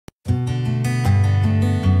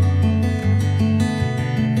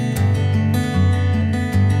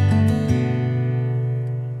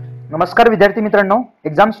नमस्कार विद्यार्थी मित्रांनो,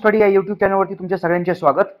 एक्झाम स्टडी या यूट्यूब चॅनलवरती तुमचे सगळ्यांचे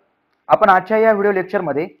स्वागत. आपण आजच्या या व्हिडिओ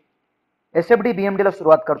लेक्चरमध्ये SFD-BMD ला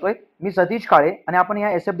सुरुवात करतोय. मी सतीश काळे आणि आपण या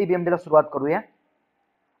SFD-BMD ला सुरुवात करूया.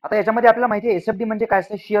 आता याच्यामध्ये आपल्याला माहिती आहे SFD म्हणजे काय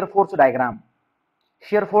असतं, shear force diagram.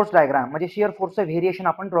 Shear force diagram म्हणजे शिअर फोर्सचं व्हेरिएशन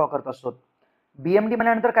आपण ड्रॉ करत असतो. BMD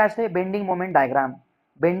म्हणल्यानंतर काय असते, bending moment diagram.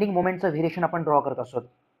 Bending मोमेंटचं variation आपण ड्रॉ करत असतो.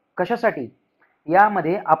 कशासाठी?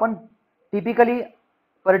 यामध्ये आपण टिपिकली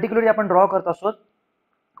पर्टिक्युलरली आपण ड्रॉ करत असतो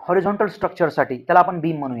हॉरिझॉन्टल स्ट्रक्चरसाठी, त्याला आपण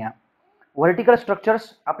बीम म्हणूया. व्हर्टिकल स्ट्रक्चर्स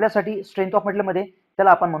आपल्यासाठी स्ट्रेंथ ऑफ मेटलमध्ये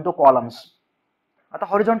त्याला आपण म्हणतो कॉलम्स. आता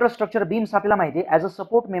हॉरिझॉन्टल स्ट्रक्चर बीम्स आपल्याला माहिती आहे ॲज अ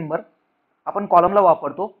सपोर्ट मेंबर आपण कॉलमला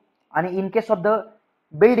वापरतो. आणि इन केस ऑफ द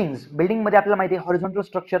बिल्डिंगमध्ये आपल्याला माहिती आहे हॉरिझॉन्टल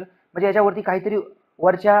स्ट्रक्चर म्हणजे याच्यावरती काहीतरी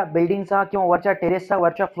वरच्या बिल्डिंगचा किंवा वरच्या टेरेसचा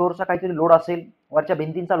वरच्या फ्लोअरचा काहीतरी लोड असेल, वरच्या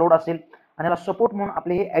भिंतींचा लोड असेल आणि याला सपोर्ट म्हणून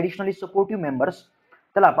आपले हे ॲडिशनली सपोर्टिव्ह मेंबर्स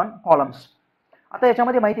त्याला आपण कॉलम्स. आता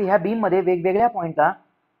याच्यामध्ये माहिती ह्या बीममध्ये वेगवेगळ्या पॉईंटला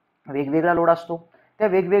वेगवेगळा लोड असतो. त्या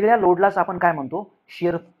वेगवेगळ्या लोडलाच आपण काय म्हणतो,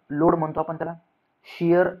 शिअर लोड म्हणतो आपण त्याला.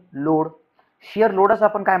 Shear load. शिअर लोडच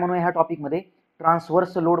आपण काय म्हणूया ह्या टॉपिकमध्ये,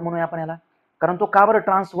 ट्रान्सवर्स लोड म्हणूया आपण याला. कारण तो का बरं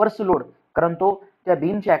ट्रान्सवर्स लोड, कारण तो त्या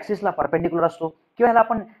बीमच्या ॲक्सिसला परपेंडिक्युलर असतो. किंवा ह्याला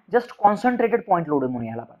आपण जस्ट कॉन्सन्ट्रेटेड पॉईंट लोड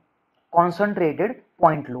म्हणूया याला आपण. Concentrated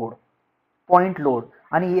point load.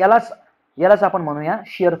 आणि यालाच आपण म्हणूया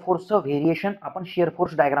शिअर फोर्सचं व्हेरिएशन आपण शिअर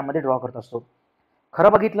फोर्स डायग्राममध्ये ड्रॉ करत असतो.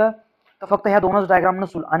 खरं बघितलं तर फक्त ह्या दोनच डायग्राम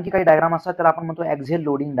नसून आणखी काही डायग्राम असतात, त्याला आपण म्हणतो ॲक्झियल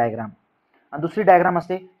लोडिंग डायग्राम. आणि दुसरी डायग्राम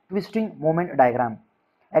असते ट्विस्टिंग मोमेंट डायग्राम.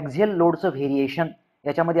 ॲक्झियल लोडचं व्हेरिएशन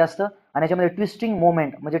याच्यामध्ये असतं आणि याच्यामध्ये ट्विस्टिंग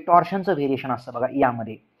मोमेंट म्हणजे टॉर्शनचं व्हेरिएशन असतं. बघा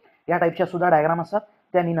यामध्ये या टाईपच्या सुद्धा डायग्राम असतात,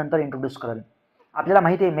 त्या मी नंतर इंट्रोड्यूस करेल. आपल्याला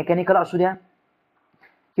माहिती आहे मेकॅनिकल असू द्या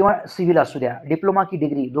किंवा सिव्हिल असू द्या, डिप्लोमा की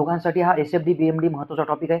डिग्री, दोघांसाठी हा SFD-BMD महत्त्वाचा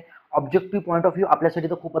टॉपिक आहे. ऑब्जेक्टिव्ह पॉईंट ऑफ व्ह्यू आपल्यासाठी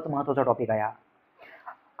तर खूपच महत्त्वाचा टॉपिक आहे हा.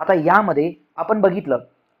 आता यामध्ये आपण बघितलं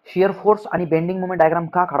शिअर फोर्स आणि बेंडिंग मोमेंट डायग्राम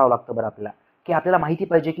का काढावं लागतं बरं आपल्याला, की आपल्याला माहिती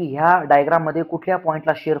पाहिजे की ह्या डायग्राममध्ये कुठल्या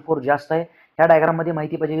पॉईंटला शिअर फोर्स जास्त आहे, ह्या डायग्राममध्ये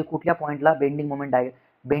माहिती पाहिजे की कुठल्या पॉईंटला बेंडिंग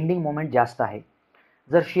मोमेंट जास्त आहे.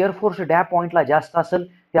 जर शिअर फोर्स त्या पॉईंटला जास्त असेल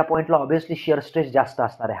त्या पॉईंटला ऑब्व्हियसली शिअर स्ट्रेस जास्त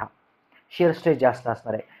असणार आहे. शिअर स्ट्रेस जास्त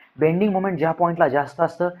असणार आहे. बेंडिंग मोमेंट ज्या पॉईंटला जास्त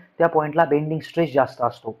असतं त्या पॉईंटला बेंडिंग स्ट्रेस जास्त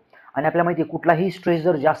असतो. आणि आपल्याला माहिती आहे कुठलाही स्ट्रेस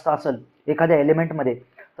जर जास्त असेल एखाद्या एलिमेंटमध्ये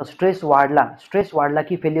तर स्ट्रेस वाढला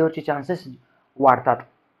की फेल्युअरचे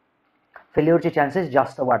चान्सेस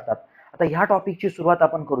जास्त वाढतात. आता ह्या टॉपिकची सुरुवात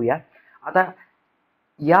आपण करूया. आता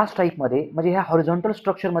या टाईपमध्ये म्हणजे ह्या हॉरिझॉन्टल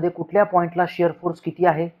स्ट्रक्चरमध्ये कुठल्या पॉईंटला शिअर फोर्स किती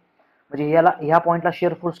आहे, म्हणजे ह्या पॉईंटला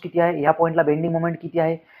शिअर फोर्स किती आहे, ह्या पॉईंटला बेंडिंग मोमेंट किती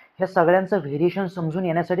आहे, ह्या सगळ्यांचं व्हेरिएशन समजून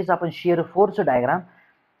येण्यासाठीच आपण शिअर फोर्स डायग्राम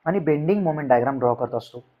आणि बेंडिंग मोमेंट डायग्राम ड्रॉ करत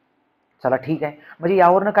असतो. चला ठीक आहे. म्हणजे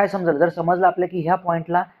यावरनं काय समजेल, जर समजलं आपल्या की ह्या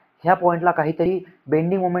पॉईंटला काहीतरी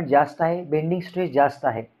बेंडिंग मोमेंट जास्त आहे, बेंडिंग स्ट्रेस जास्त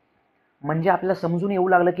आहे, म्हणजे आपल्याला समजून येऊ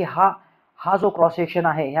लागलं की हा जो क्रॉस सेक्शन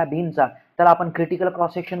आहे ह्या बीमचा त्याला आपण क्रिटिकल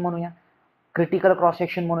क्रॉस सेक्शन म्हणूया.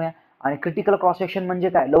 आणि क्रिटिकल क्रॉस सेक्शन म्हणजे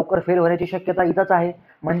काय, लवकर फेल होण्याची शक्यता इथंच आहे,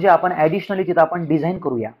 म्हणजे आपण ॲडिशनली तिथं आपण डिझाईन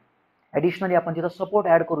करूया, ॲडिशनली आपण तिथं सपोर्ट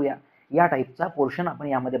ॲड करूया. या टाईपचा पोर्शन आपण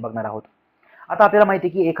यामध्ये बघणार आहोत. आता आपल्याला माहिती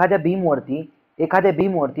आहे की एखाद्या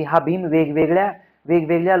बीमवरती हा बीम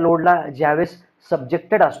वेगवेगळ्या लोडला ज्यावेळेस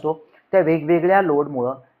सब्जेक्टेड असतो त्या वेगवेगळ्या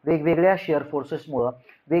लोडमुळं, वेगवेगळ्या शिअर फोर्सेसमुळं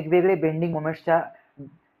वेगवेगळे बेंडिंग मोमेंट्स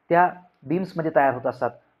त्या बीम्समध्ये तयार होत असतात.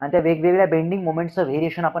 आणि त्या वेगवेगळ्या बेंडिंग मोमेंटचं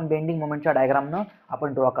व्हेरिएशन आपण बेंडिंग मोमेंटच्या डायग्रामनं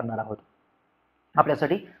आपण ड्रॉ करणार आहोत.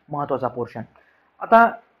 आपल्यासाठी महत्त्वाचा पोर्शन. आता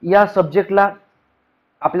या सब्जेक्टला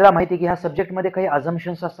आपल्याला माहिती आहे की ह्या सब्जेक्टमध्ये काही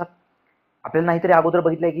अझम्पशन्स असतात. आपल्याला नाहीतरी अगोदर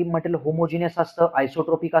बघितलं आहे की मटेरियल होमोजिनियस असतं,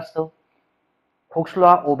 आयसोट्रोपिक असतं, हुक्स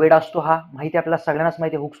लॉ ओबेड असतो. हा माहिती आपल्याला सगळ्यांनाच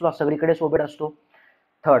माहिती आहे, हुक्स लॉ सगळीकडेच ओबेड असतो.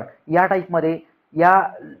 थर्ड, या टाईपमध्ये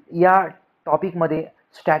या टॉपिकमध्ये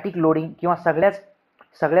स्टॅटिक लोडिंग किंवा सगळ्याच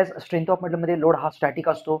स्ट्रेंथ ऑफ मेटलमध्ये लोड हा स्टॅटिक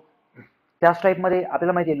असतो. त्याच टाईपमध्ये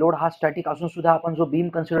आपल्याला माहिती आहे लोड हा स्टॅटिक असून सुद्धा आपण जो बीम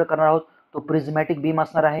कन्सिडर करणार आहोत तो प्रिझमॅटिक बीम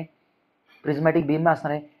असणार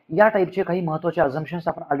आहे. या टाईपचे काही महत्त्वाचे अझम्पशन्स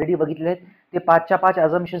आपण ऑलरेडी बघितले आहेत. ते 5च्या 5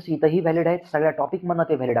 अझम्पशन्स इथंही व्हॅलिड आहेत, सगळ्या टॉपिकमधनं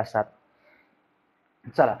ते व्हॅलिड असतात.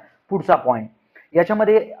 चला पुढचा पॉईंट.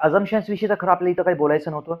 याच्यामध्ये अझम्पशन्स विषयी तर खरं आपल्याला इथं काही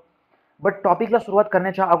बोलायचं नव्हतं, बट टॉपिकला सुरुवात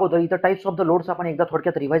करण्याच्या अगोदर इथं टाईप्स ऑफ द लोड्स आपण एकदा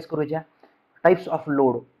थोडक्यात रिवाईज करूया. टाईप्स ऑफ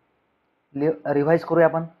लोड रिवाईज करूया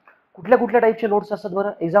आपण. कुठल्या टाईपचे लोड्स असतात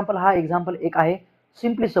बरं. एक्झाम्पल एक आहे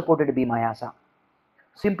सिम्पली सपोर्टेड बीम आहे. असा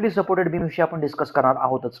सिम्पली सपोर्टेड बीम विषयी आपण डिस्कस करणार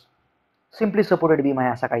आहोतच. सिम्पली सपोर्टेड बीम आहे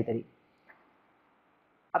असा काहीतरी.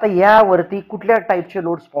 आता यावरती कुठल्या टाईपचे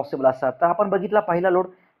लोड्स पॉसिबल असतात तर आपण बघितला पहिला लोड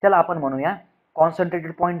त्याला आपण म्हणूया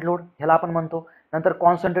कॉन्सन्ट्रेटेड पॉईंट लोड, ह्याला आपण म्हणतो. नंतर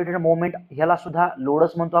कॉन्सन्ट्रेटेड मोमेंट, ह्याला सुद्धा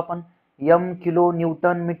लोडच म्हणतो आपण, m किलो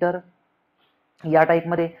न्यूटन मीटर. या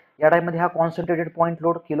टाईपमध्ये हा कॉन्सन्ट्रेटेड पॉईंट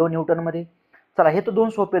लोड किलो न्यूटनमध्ये. चला, हे तर दोन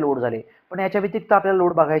सोपे लोड झाले, पण याच्या व्यतिरिक्त आपल्याला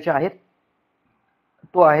लोड बघायचे आहेत.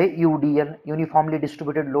 तो आहे UDL, युनिफॉर्मली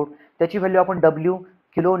डिस्ट्रीब्युटेड लोड. त्याची व्हॅल्यू आपण W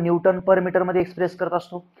किलो न्यूटन पर मीटर मध्ये एक्सप्रेस करत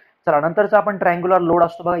असतो. चला, नंतरचा आपण ट्रायंग्युलर लोड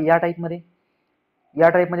असतो बघा या टाईपमध्ये.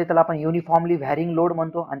 त्याला आपण युनिफॉर्मली व्हॅरिंग लोड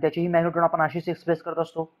म्हणतो आणि त्याचीही मॅग्निट्यूड आपण अशीच एक्सप्रेस करत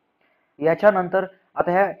असतो. याच्यानंतर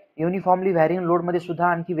आता ह्या युनिफॉर्मली व्हॅरिंग लोडमध्ये सुद्धा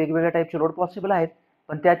आणखी वेगवेगळ्या टाईपचे लोड पॉसिबल आहेत,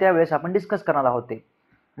 पण त्यावेळेस आपण डिस्कस करणार आहोत. ते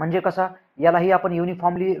म्हणजे कसा, यालाही आपण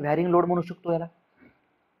युनिफॉर्मली व्हॅरिंग लोड म्हणू शकतो.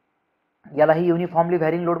 यालाही युनिफॉर्मली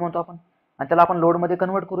व्हॅरिंग लोड म्हणतो आपण, आणि त्याला आपण लोडमध्ये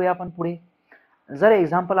कन्वर्ट करूया आपण पुढे. जर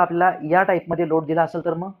एक्झाम्पल आपल्याला या टाईपमध्ये लोड दिला असेल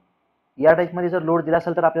तर मग या टाईपमध्ये जर लोड दिला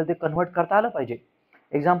असेल तर आपल्याला ते कन्वर्ट करता आलं पाहिजे.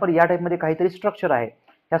 एक्झाम्पल, या टाईपमध्ये काहीतरी स्ट्रक्चर आहे,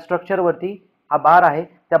 त्या स्ट्रक्चरवरती हा बार आहे,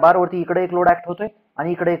 त्या बारवरती इकडे एक लोड ऍक्ट होतोय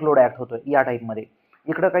आणि इकडे एक लोड ऍक्ट होतोय. या टाईपमध्ये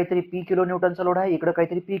इकडे काहीतरी P किलो न्यूटनचा लोड आहे, इकडे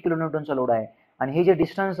काहीतरी P किलो न्यूटनचा लोड आहे, आणि हे जे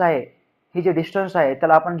डिस्टन्स आहे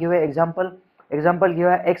त्याला आपण घेऊया एक्झाम्पल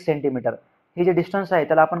घेऊया x सेंटीमीटर. हे जे डिस्टन्स आहे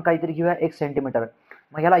त्याला आपण काहीतरी घेऊया x सेंटीमीटर.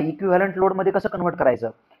 मग ह्याला इक्विव्हॅलंट लोडमध्ये कसं कन्वर्ट करायचं,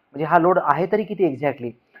 म्हणजे हा लोड आहे तरी किती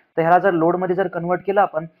एक्झॅक्टली, तर ह्याला जर लोडमध्ये जर कन्वर्ट केलं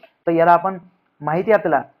आपण, तर याला आपण माहिती आहे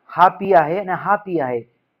आपल्याला हा P आहे आणि हा P आहे.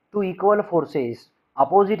 Two equal forces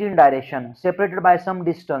opposite in direction separated by some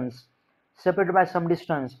distance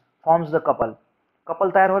forms the couple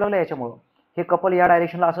तयार व्हायला लागलं. याच्यामुळं हे कपल या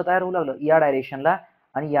डायरेक्शनला असं तयार होऊ लागलं, या डायरेक्शनला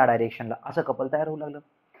आणि या डायरेक्शनला असं कपल तयार होऊ लागलं.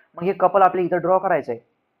 मग हे कपल आपल्याला इथं ड्रॉ करायचंय.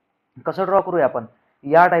 कसं ड्रॉ करूया आपण,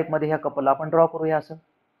 या टाईपमध्ये ह्या कपलला आपण ड्रॉ करूया. असं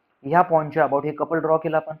ह्या पॉईंटच्या अबाउट हे कपल ड्रॉ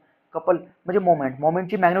केलं आपण. कपल म्हणजे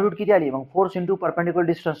मोमेंटची मॅग्निट्यूड किती आली, मग force into perpendicular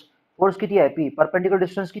distance. Force किती आहे P, परपेंडिक्युलर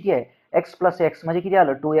डिस्टन्स किती आहे x प्लस एक्स, म्हणजे किती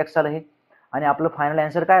आलं 2x आलं हे. आणि आपलं फायनल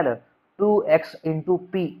आन्सर काय आलं 2x इंटू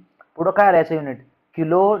P. पुढं काय आलं याचं युनिट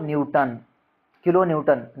किलो न्यूटन.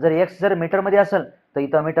 जर x जर मीटरमध्ये असेल तर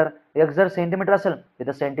इथं मीटर, x जर सेंटीमीटर असेल तर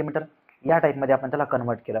इथं सेंटीमीटर. या टाईपमध्ये आपण त्याला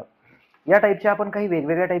कन्वर्ट केलं. या टाईपचे आपण काही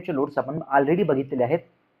वेगवेगळ्या टाईपचे लोड्स आपण ऑलरेडी बघितलेले आहेत.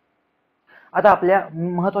 आता आपल्या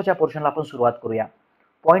महत्त्वाच्या पोर्शनला आपण सुरुवात करूया.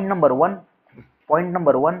 पॉईंट नंबर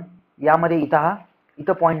वन यामध्ये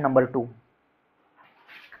इथं पॉईंट नंबर 2.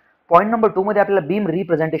 पॉईंट नंबर 2 मध्ये आपल्याला बीम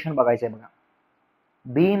रिप्रेझेंटेशन बघायचं आहे. बघा,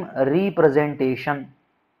 बीम रिप्रेझेंटेशन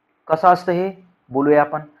कसं असतं हे बोलूया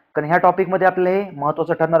आपण, कारण ह्या टॉपिकमध्ये आपल्याला हे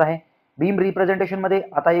महत्त्वाचं ठरणार आहे. बीम रिप्रेझेंटेशन मध्ये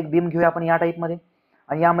आता एक बीम घेऊया आपण या टाईपमध्ये,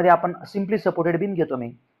 आणि यामध्ये आपण सिम्पली सपोर्टेड बीम घेतो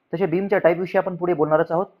मी. तसे बीमच्या टाईप विषयी आपण पुढे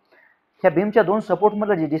बोलणारच आहोत. ह्या बीमच्या दोन सपोर्ट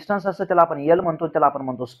मधलं जे डिस्टन्स असतं त्याला आपण L म्हणतो, त्याला आपण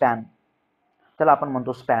म्हणतो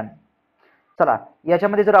स्पॅन. चला,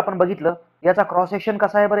 याच्यामध्ये जर आपण बघितलं याचा क्रॉस सेक्शन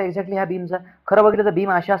कसा आहे बरं एक्झॅक्टली ह्या बीमचा. खरं बघितलं तर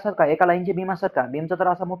बीम अशा असतात का, एका लाईनचे बीम असतात का, बीमचा तर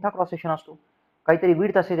असा मोठा क्रॉस सेक्शन असतो, काहीतरी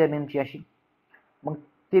विड्थ असते त्या बीमची अशी. मग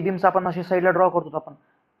ते बीम्स आपण अशी साईडला ड्रॉ करतो आपण,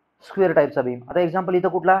 स्क्वेअर टाईपचा बीम. आता एक्झाम्पल इथं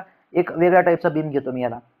कुठला एक वेगळ्या टाईपचा बीम घेतो मी.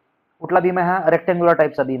 याला कुठला बीम आहे, हा रेक्टँग्युलर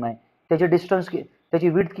टाईपचा बीम आहे. त्याची डिस्टन्स, त्याची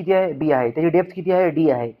विड्थ किती आहे B आहे, त्याची डेप्थ किती आहे D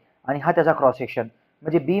आहे, आणि हा त्याचा क्रॉस सेक्शन.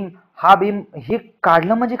 म्हणजे बीम हे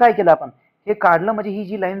काढलं म्हणजे काय केलं आपण, हे काढलं म्हणजे ही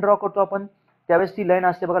जी लाईन ड्रॉ करतो आपण त्यावेळेस ती लाईन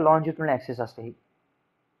असते बघा लॉन्जिट्युडनल ऍक्सिस असते,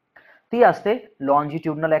 ती असते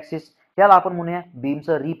लॉन्जिट्युडनल ऍक्सिस. याला आपण म्हणूया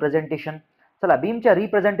बीमचं रिप्रेझेंटेशन. चला, बीमच्या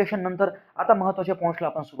रिप्रेझेंटेशन नंतर आता महत्त्वाच्या पॉईंट्सला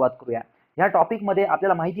आपण सुरुवात करूया. या टॉपिकमध्ये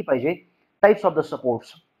आपल्याला माहिती पाहिजे टाइप्स ऑफ द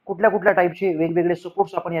सपोर्ट्स, कुठल्या टाईपचे वेगवेगळे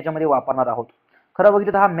सपोर्ट्स आपण याच्यामध्ये वापरणार आहोत. खरं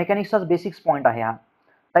बघितलं तर हा मेकॅनिक्सचाच बेसिक्स पॉईंट आहे हा,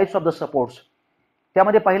 टाइप्स ऑफ द सपोर्ट्स.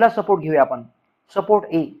 त्यामध्ये पहिला सपोर्ट घेऊया आपण, सपोर्ट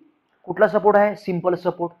ए. कुठला सपोर्ट आहे, सिंपल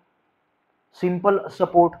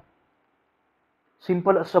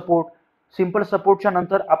सपोर्टच्या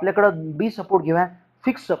नंतर आपल्याकडे बी सपोर्ट घेऊया,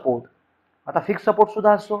 फिक्स सपोर्ट. आता फिक्स सपोर्ट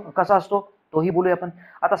सुद्धा असतो, कसा असतो तोही बोलूया आपण.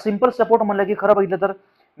 आता सिंपल सपोर्ट म्हणलं की खरं बघितलं तर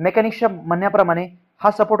मेकॅनिक्सच्या म्हणण्याप्रमाणे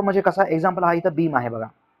हा सपोर्ट म्हणजे कसा, एक्झाम्पल हा इथं बीम आहे बघा.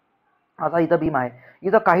 आता इथं बीम आहे,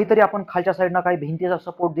 इथं काहीतरी आपण खालच्या साईडनं काही भिंतीचा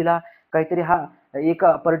सपोर्ट दिला, काहीतरी हा एक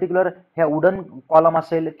पर्टिक्युलर ह्या वुडन कॉलम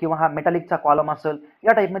असेल किंवा हा मेटॅलिकचा कॉलम असेल,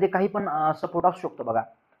 या टाईपमध्ये काही पण सपोर्ट असू शकतो बघा,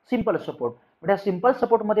 सिंपल सपोर्ट. म्हणजे सिंपल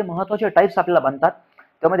सपोर्टमध्ये महत्त्वाचे टाईप्स आपल्याला बनतात.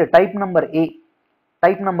 त्यामध्ये टाईप नंबर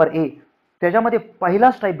ए, त्याच्यामध्ये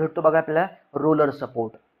पहिलाच टाईप भेटतो बघा आपल्याला रोलर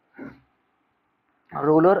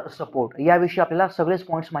सपोर्ट. याविषयी आपल्याला सगळेच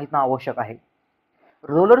पॉईंट्स माहिती आवश्यक आहे.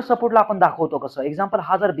 रोलर सपोर्टला आपण दाखवतो कसं, एक्झाम्पल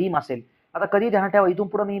हा जर बीम असेल, आता कधी ध्यानात ठेवा इथून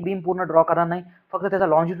पुढे मी बीम पूर्ण ड्रॉ करणार नाही, फक्त त्याचा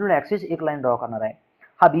लॉन्जिट्युडनल ऍक्सिस एक लाईन ड्रॉ करणार आहे.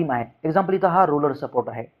 हा बीम आहे, एक्झाम्पल इथं हा रोलर सपोर्ट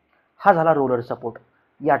आहे, हा झाला रोलर सपोर्ट.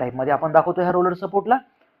 या टाईपमध्ये आपण दाखवतो ह्या रोलर सपोर्टला,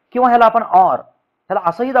 किंवा ह्याला आपण ह्याला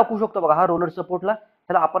असंही दाखवू शकतो बघा, हा रोलर सपोर्टला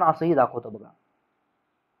ह्याला आपण असंही दाखवतो बघा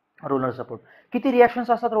रोलर सपोर्ट. किती रिॲक्शन्स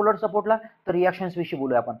असतात रोलर सपोर्टला, तर रिॲक्शन्स विषयी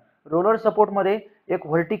बोलूया आपण. रोलर सपोर्टमध्ये एक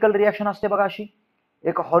व्हर्टिकल रिॲक्शन असते बघा अशी,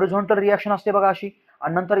 एक हॉरिझॉन्टल रिॲक्शन असते बघा अशी,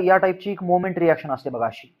 आणि नंतर या टाईपची एक मोमेंट रिॲक्शन असते बघा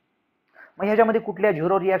अशी. मग ह्याच्यामध्ये कुठल्या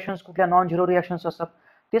झिरो रिॲक्शन्स, कुठल्या नॉन झिरो रिॲक्शन्स असतात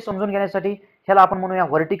ते समजून घेण्यासाठी ह्याला आपण म्हणूया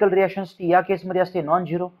व्हर्टिकल रिॲक्शन्स, ती या केसमध्ये असते नॉन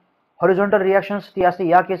झिरो. हॉरिझॉन्टल रिॲक्शन्स ती असते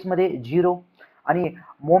या केसमध्ये 0 आणि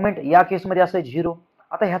मोमेंट या केसमध्ये असते 0.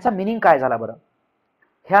 आता ह्याचा मिनिंग काय झाला बरं?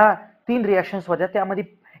 ह्या 3 रिॲक्शन्स होत्या, त्यामध्ये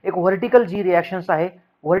एक व्हर्टिकल जी रिॲक्शन्स आहे,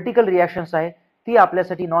 व्हर्टिकल रिॲक्शन्स आहे ती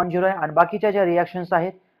आपल्यासाठी नॉन झिरो आहे आणि बाकीच्या ज्या रिॲक्शन्स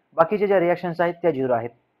आहेत, बाकीच्या ज्या रिॲक्शन्स आहेत त्या 0 आहेत.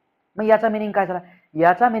 मग याचा मिनिंग काय झाला?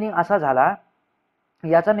 याचा मिनिंग असा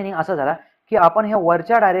झाला की आपण ह्या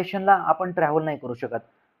वरच्या डायरेक्शनला आपण ट्रॅव्हल नाही करू शकत.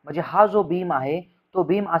 म्हणजे हा जो बीम आहे तो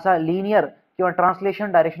बीम असा लिनियर किंवा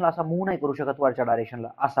ट्रान्सलेशन डायरेक्शनला असा मूव्ह नाही करू शकत वरच्या डायरेक्शनला,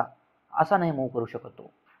 असा नाही मूव्ह करू शकत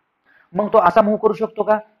तो. मग तो असा मूव्ह करू शकतो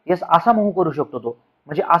का? येस, असा मूव्ह करू शकतो तो.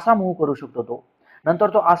 म्हणजे असा मूव्ह करू शकतो तो. नंतर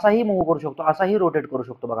तो असाही मूव्ह करू शकतो, असाही रोटेट करू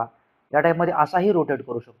शकतो. बघा या टाईपमध्ये असाही रोटेट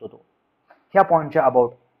करू शकतो तो. ह्या पॉईंटच्या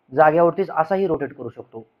अबाउट जागेवरतीच असाही रोटेट करू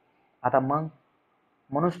शकतो. आता मग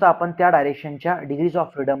म्हणूनच तर आपण त्या डायरेक्शनच्या डिग्रीज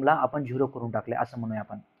ऑफ फ्रीडमला आपण 0 करून टाकले असं म्हणूया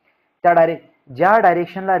आपण. ज्या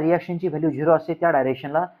डायरेक्शनला रिॲक्शनची व्हॅल्यू 0 असते त्या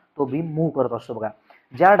डायरेक्शनला तो बीम मूव्ह करत असतो. बघा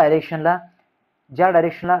ज्या डायरेक्शनला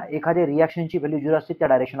एखाद्या रिॲक्शनची व्हॅल्यू 0 असते त्या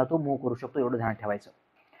डायरेक्शनला तो मूव्ह करू शकतो, एवढं ध्यान ठेवायचं.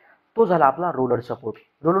 तो झाला आपला रोलर सपोर्ट.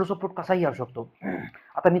 रोलर सपोर्ट कसाही असू शकतो.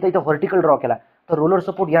 आता मी तर इथं व्हर्टिकल ड्रॉ केला तर रोलर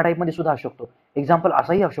सपोर्ट या टाईपमध्ये सुद्धा असू शकतो. एक्झाम्पल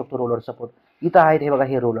असाही असू शकतो रोलर सपोर्ट. इथं आहेत हे बघा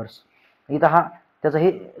हे रोलर्स, इथं हा त्याचं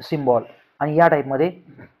हे सिम्बॉल आणि या टाईपमध्ये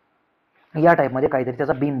काहीतरी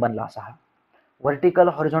त्याचा बीम बनला असा हा व्हर्टिकल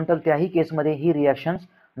हॉरिझॉन्टल. त्याही केसमध्ये ही रिॲक्शन्स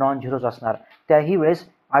नॉन झिरोच असणार, त्याही वेळेस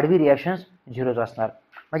आडवी रिॲक्शन्स झिरोच असणार.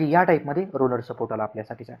 म्हणजे या टाईपमध्ये रोलर सपोर्ट आला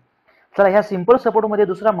आपल्यासाठीचा. चला ह्या सिंपल सपोर्टमध्ये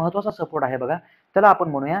दुसरा महत्त्वाचा सपोर्ट आहे बघा, त्याला आपण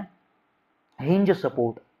म्हणूया हिंज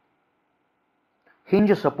सपोर्ट.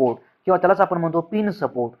 हिंज सपोर्ट किंवा त्यालाच आपण म्हणतो पिन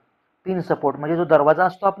सपोर्ट. पिन सपोर्ट म्हणजे जो दरवाजा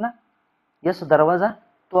असतो आपला, यस दरवाजा,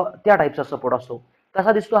 तो त्या टाईपचा सपोर्ट असतो.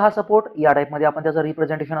 कसा दिसतो हा सपोर्ट? या टाईपमध्ये आपण त्याचं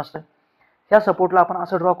रिप्रेझेंटेशन असतं. ह्या सपोर्टला आपण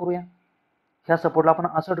असं ड्रॉ करूया, ह्या सपोर्टला आपण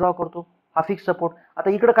असं ड्रॉ करतो. हा फिक्स सपोर्ट. आता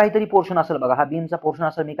इकडे काहीतरी पोर्शन असेल बघा, हा बीमचा पोर्शन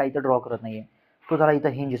असेल, मी काहीतरी ड्रॉ करत नाहीये, तो झाला इथं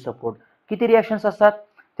हिंज सपोर्ट. किती रिॲक्शन्स असतात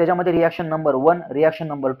त्याच्यामध्ये? Reaction number 1, reaction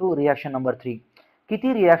number 2, reaction number 3.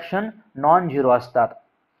 किती रिॲक्शन नॉन झिरो असतात?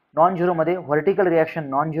 Non झिरोमध्ये vertical reaction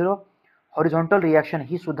non zero, horizontal reaction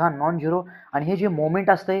ही सुद्धा नॉन झिरो आणि हे जे मोमेंट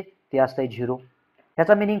असते ते असते 0.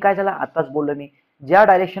 ह्याचा मिनिंग काय झाला? आत्ताच बोललो मी. ज्या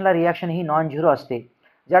डायरेक्शनला रिॲक्शन ही नॉन झिरो असते,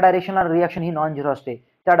 ज्या डायरेक्शनला रिॲक्शन ही नॉन झिरो असते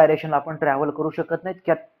त्या डायरेक्शनला आपण ट्रॅव्हल करू शकत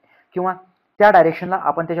नाहीत किंवा त्या डायरेक्शनला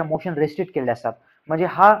आपण त्याच्या मोशन रेस्ट्रिक्ट केले असतात. म्हणजे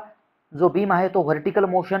हा जो बीम आहे तो व्हर्टिकल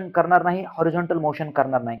मोशन करणार नाही, हॉरिझॉन्टल मोशन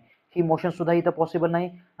करणार नाही. ही मोशन सुद्धा इथं पॉसिबल नाही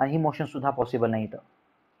आणि ही मोशन सुद्धा पॉसिबल नाही. इथं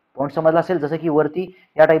पॉईंट समजला असेल, जसं की वरती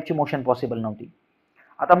या टाईपची मोशन पॉसिबल नव्हती.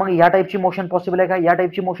 आता मग या टाईपची मोशन पॉसिबल आहे का? या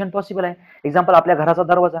टाईपची मोशन पॉसिबल आहे. एक्झाम्पल आपल्या घराचा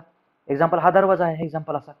दरवाजा, एक्झाम्पल हा दरवाजा आहे,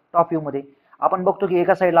 एक्झाम्पल असा टॉप व्ह्यू मध्ये आपण बघतो की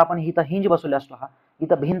एका साईडला आपण इथं हिंज बसवले असतो. हा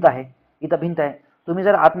इथं भिंत आहे, इथं भिंत आहे. तुम्ही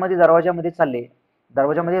जर आतमध्ये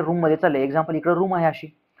दरवाजामध्ये रूम मध्ये चालले, एक्झाम्पल इकडे रूम आहे अशी,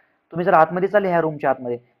 तुम्ही जर आतमध्ये चालले ह्या रूमच्या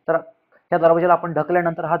आतमध्ये, तर त्या दरवाजाला आपण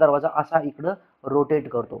ढकलल्यानंतर हा दरवाजा असा इकडं रोटेट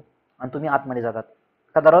करतो आणि तुम्ही आतमध्ये जातात.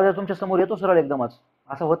 का दरवाजा तुमच्या समोर येतो सरळ एकदमच?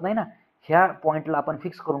 असं होत नाही ना. ह्या पॉईंटला आपण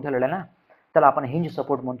फिक्स करून ठेवलेला आहे ना, त्याला आपण हिंज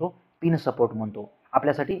सपोर्ट म्हणतो, पिन सपोर्ट म्हणतो,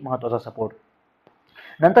 आपल्यासाठी महत्त्वाचा सपोर्ट.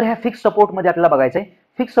 नंतर ह्या फिक्स सपोर्टमध्ये आपल्याला बघायचं आहे,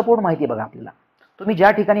 फिक्स सपोर्ट माहिती बघा आपल्याला. तुम्ही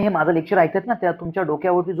ज्या ठिकाणी हे माझं लेक्चर ऐकतात ना, त्या तुमच्या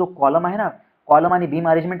डोक्यावरती जो कॉलम आहे ना, कॉलम आणि बीम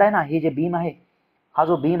अरेंजमेंट आहे ना, हे जे बीम आहे, हा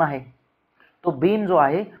जो बीम आहे तो बीम जो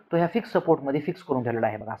आहे तो ह्या फिक्स सपोर्टमध्ये फिक्स करून ठेवलेला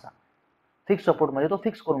आहे बघा. असा फिक्स सपोर्टमध्ये तो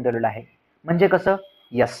फिक्स करून ठेवलेला आहे. म्हणजे कसं?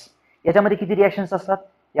 यस, याच्यामध्ये किती रिॲक्शन्स असतात?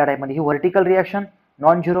 या टाईपमध्ये ही vertical reaction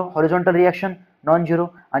non zero, horizontal reaction non zero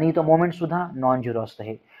आणि इथं मोमेंट सुद्धा नॉन झिरो असतं.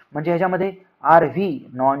 हे म्हणजे ह्याच्यामध्ये RV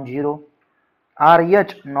non zero,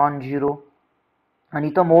 RH non zero आणि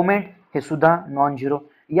इथं मोमेंट हे सुद्धा नॉन झिरो.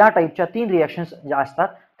 या टाईपच्या 3 रिॲक्शन्स ज्या असतात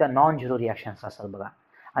त्या नॉन झिरो रिॲक्शन्स असतात बघा.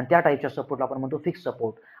 आणि त्या टाईपच्या सपोर्टला आपण म्हणतो फिक्स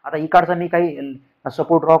सपोर्ट. आता इकडचा मी काही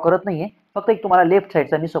सपोर्ट ड्रॉ करत नाहीये, फक्त एक तुम्हाला लेफ्ट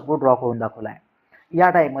साईडचा मी सपोर्ट ड्रॉ करून दाखवला आहे. या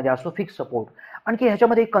टाईपमध्ये असतो फिक्स सपोर्ट. आणखी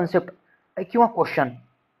ह्याच्यामध्ये एक कन्सेप्ट किंवा question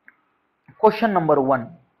number 1,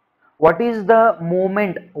 what is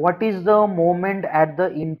the moment at the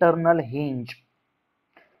internal hinge?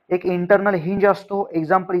 एक इंटरनल हिंज असतो.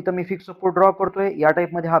 एक्झाम्पल इथं मी फिक्स सपोर्ट ड्रॉ करतोय, या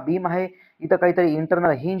टाईपमध्ये हा बीम आहे, इथं काहीतरी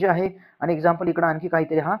इंटरनल हिंज आहे आणि एक्झाम्पल इकडं आणखी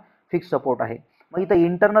काहीतरी हा फिक्स सपोर्ट आहे. मग इथं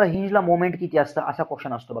इंटरनल हिंजला मोमेंट किती असतं असा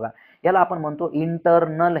क्वेश्चन असतो बघा. याला आपण म्हणतो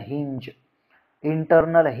इंटरनल हिंज.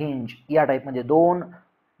 इंटरनल हिंज या टाईपमध्ये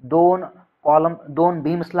दोन कॉलम, 2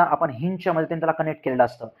 बीम्सला आपण हिंजच्या मध्ये त्याला कनेक्ट केलेलं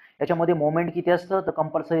असतं. याच्यामध्ये मोमेंट किती असतं तर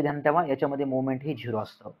कंपल्सरी ध्यान ठेवा, याच्यामध्ये मोमेंट हे 0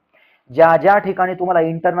 असतं. ज्या ठिकाणी तुम्हाला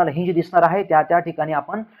इंटरनल हिंज दिसणार आहे त्या ठिकाणी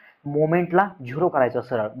आपण मोमेंटला 0 करायचं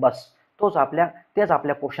सरळ, बस. तेच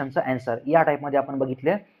आपल्या क्वेश्चनचा आन्सर. या टाईपमध्ये आपण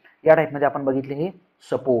बघितले हे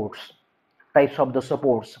supports, types of the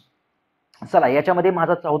supports. चला याच्यामध्ये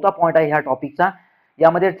माझा चौथा पॉईंट आहे ह्या टॉपिकचा.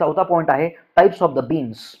 यामध्ये चौथा पॉईंट आहे types of the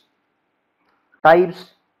beams. Types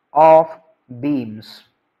of beams.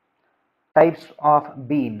 Types of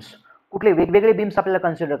beams. कुठले वेगवेगळे बीम्स आपल्याला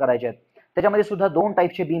कन्सिडर करायचे आहेत. त्याच्यामध्ये सुद्धा दोन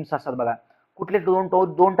टाइपचे बीम्स असतात बघा. कुठले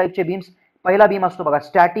दोन टाइपचे बीम्स. पहिला बीम असतो बघा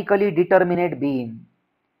statically determinate beam.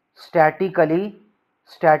 Statically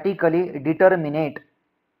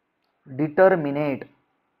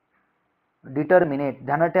determinate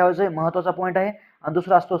ध्यानात ठेवायचं महत्वाचा पॉईंट आहे. आणि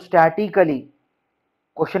दुसरा असतो स्टॅटिकली,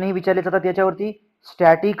 क्वेश्चन ही विचारले जातात याच्यावरती,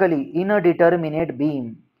 statically indeterminate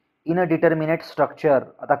beam, indeterminate structure.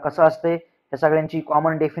 आता कसं असते या सगळ्यांची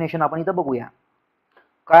कॉमन डेफिनेशन आपण इथं बघूया.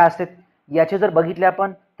 काय असते याचे जर बघितले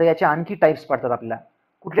आपण तर याचे आणखी टाइप्स पडतात आपल्याला.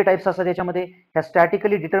 कुठले टाइप्स असतात याच्यामध्ये, ह्या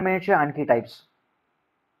स्टॅटिकली डिटर्मिनेटचे आणखी टाइप्स.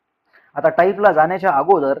 आता टाइपला जाण्याच्या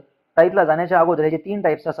अगोदर याचे तीन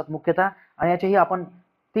टाइप्स असतात मुख्यतः. आणि याचेही आपण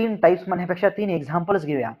तीन टाइप्स म्हणण्यापेक्षा तीन एक्झाम्पल्स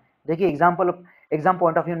घेऊया. जे की एक्झाम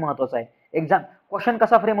पॉईंट ऑफ व्ह्यू महत्वाचा आहे. एक्झाम क्वेश्चन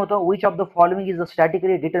कसा फ्रेम होतो, which of the following is a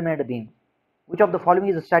statically determinate beam, which of the following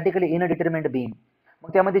is a statically indeterminate beam. मग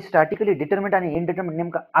त्यामध्ये स्टॅटिकली डिटर्मिनेट आणि इनडिटर्मिनेट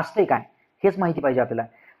नेमकं असते काय हेच माहिती पाहिजे आपल्याला.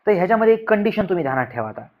 तर ह्याच्यामध्ये एक कंडिशन तुम्ही ध्यानात ठेवा.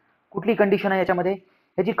 आता कुठली कंडिशन आहे याच्यामध्ये,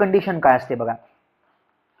 ह्याची कंडिशन काय असते बघा.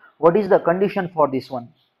 What is the condition for this one.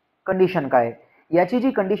 Condition काय याची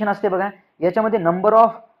जी कंडिशन असते बघा, याच्यामध्ये number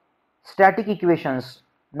of static equations,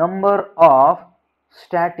 number of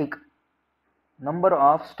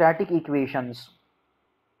static equations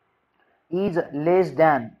is less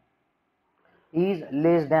than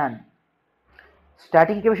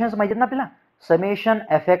static equations माहिती आहेत ना आपल्याला. Summation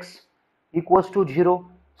F x equals to 0,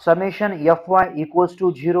 summation F y equals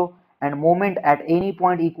to 0 and moment at any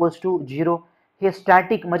point equals to 0. हे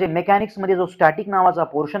static म्हणजे mechanics मध्ये जो static नावाचा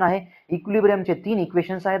portion आहे, इक्विलिब्रियमचे तीन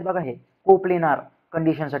इक्वेशन्स आहेत बघा. हे कोप्लेनार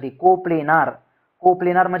कंडिशनसाठी,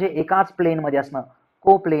 कोप्लेनार म्हणजे एकाच प्लेन मध्ये असणं,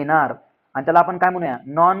 कोप्लेनार. आणि त्याला आपण काय म्हणूया,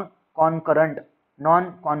 non concurrent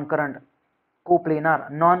coplanar,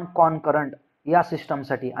 non concurrent या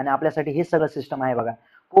सिस्टमसाठी. आणि आपल्यासाठी हे सगळं सिस्टम आहे बघा.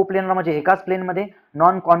 कोप्लेनार म्हणजे एकाच प्लेन मध्ये,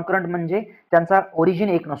 नॉन कॉन्करंट म्हणजे त्यांचा ओरिजिन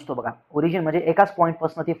एक नसतो बघा. ओरिजिन म्हणजे एकाच पॉईंट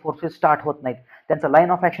पासून ती फोर्सेस स्टार्ट होत नाहीत, त्यांचा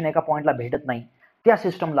लाईन ऑफ ऍक्शन एका पॉईंटला भेटत नाही, त्या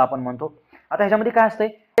सिस्टमला आपण म्हणतो. आता ह्याच्यामध्ये काय असतंय,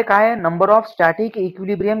 ते काय number of static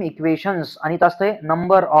equilibrium equations आणि इथं असतंय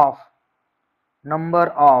नंबर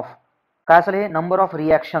ऑफ काय असेल हे, नंबर ऑफ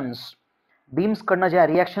रिॲक्शन्स. बीम्स कडनं ज्या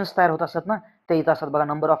रिॲक्शन्स तयार होत असतात ना ते इथं असतात बघा,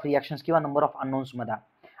 नंबर ऑफ रिॲक्शन्स किंवा नंबर ऑफ अननोन्स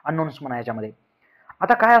म्हणा याच्यामध्ये.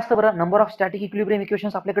 आता काय असतं बरं, number of static equilibrium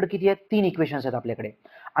equations आपल्याकडे किती आहेत, तीन इक्वेशन्स आहेत आपल्याकडे.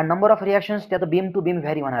 आणि नंबर ऑफ रिॲक्शन्स त्यात बीम टू बीम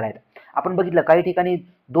व्हॅरी होणार आहेत. आपण बघितलं काही ठिकाणी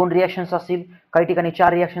 2 रिॲक्शन्स असतील, काही ठिकाणी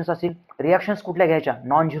 4 रिॲक्शन्स असतील. रिॲक्शन्स कुठल्या घ्यायच्या,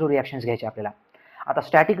 नॉन झिरो रिॲक्शन्स घ्यायच्या आपल्याला. आता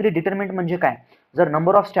स्टॅटिकली डिटर्मिनेंट म्हणजे काय, जर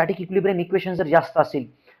number of static equilibrium equation जर जास्त असेल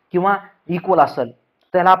किंवा इक्वल असेल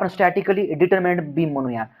त्याला आपण स्टॅटिकली डिटर्मिनेंट बीम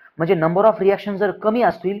म्हणूया. म्हणजे नंबर ऑफ रिॲक्शन जर कमी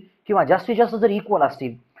असतील किंवा जास्तीत जास्त जर इक्वल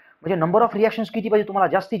असतील, म्हणजे नंबर ऑफ रिॲक्शन्स किती पाहिजे तुम्हाला,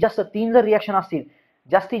 जास्तीत जास्त 3 जर रिॲक्शन असतील,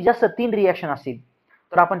 जास्तीत जास्त 3 रिॲक्शन असतील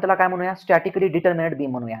तर आपण त्याला काय म्हणूया, स्टॅटिकली डिटर्मिनेट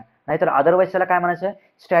बीम म्हणूया. नाहीतर अदरवाईज त्याला काय म्हणायचं,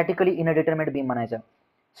 स्टॅटिकली इनडिटर्मिनेट बीम म्हणायचं.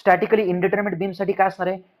 स्टॅटिकली इनडिटर्मिनेट बीम साठी काय असणार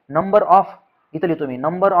आहे, नंबर ऑफ, इथं लिहितो मी,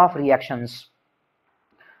 नंबर ऑफ रिॲक्शन्स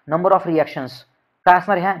काय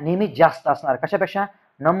असणार, ह्या नेहमीच जास्त असणार कशापेक्षा,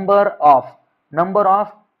 number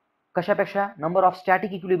of कशापेक्षा, number of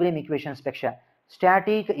static equilibrium equations पेक्षा,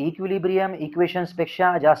 स्टॅटिक इक्विलिब्रियम इक्वेशन्स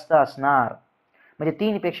पेक्षा जास्त असणार. म्हणजे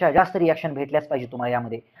 3 पेक्षा जास्त रिॲक्शन भेटल्याच पाहिजे तुम्हाला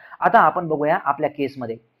यामध्ये. आता आपण बघूया आपल्या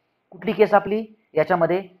केसमध्ये, कुठली केस आपली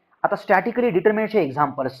याच्यामध्ये. आता स्टॅटिकली डिटर्मिनेटचे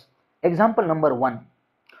एक्झाम्पल्स. एक्झाम्पल नंबर 1,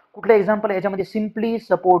 कुठलं एक्झाम्पल याच्यामध्ये, सिम्पली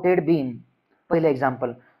सपोर्टेड बीम, पहिलं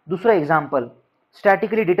एक्झाम्पल. दुसरं एक्झाम्पल,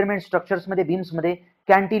 स्टॅटिकली डिटर्मिनेट स्ट्रक्चर्स मध्ये बीम्स मध्ये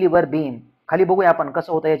कॅन्टिलिव्हर बीम. खाली बघूया आपण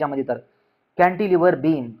कसं होतं याच्यामध्ये, तर कॅन्टिलिव्हर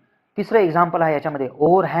बीम. तिसरं एक्झाम्पल आहे याच्यामध्ये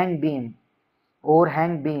ओव्हरहँग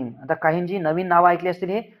बीम. आता काहींची नवीन नावं ऐकली असतील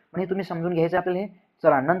हे, म्हणजे तुम्ही समजून घ्यायचं आपल्याला हे.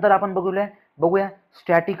 चला नंतर आपण बघूया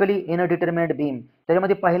स्टॅटिकली इनडिटर्मिनेट बीम.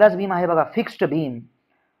 त्याच्यामध्ये पहिलाच बीम आहे बघा, फिक्स्ड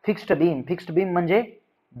बीम म्हणजे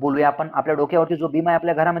बोलूया आपण, आपल्या डोक्यावरती जो बीम आहे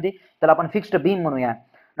आपल्या घरामध्ये त्याला आपण फिक्स्ड बीम म्हणूया.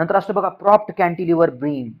 नंतर असतो बघा propped cantilever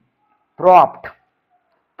beam, propped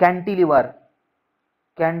cantilever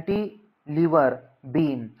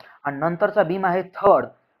beam. आणि नंतरचा बीम आहे थर्ड,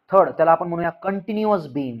 त्याला आपण म्हणूया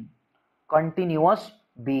कंटिन्युअस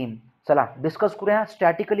बीम. चला डिस्कस करूया.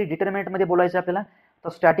 स्टॅटिकली डिटर्मिनेट मध्ये बोलायचं आपल्याला, तर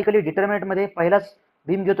स्टॅटिकली डिटर्मिनेट मध्ये पहिलाच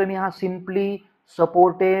बीम घेतो मी, हा सिम्पली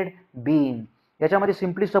सपोर्टेड बीम. याच्यामध्ये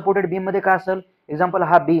सिम्पली सपोर्टेड बीम मध्ये काय असेल, एक्झाम्पल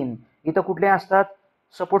हा बीम, इथं कुठले असतात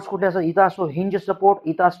सपोर्ट्स, कुठले असतात, इथं असतो हिंज सपोर्ट,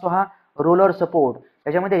 इथं असतो हा रोलर सपोर्ट.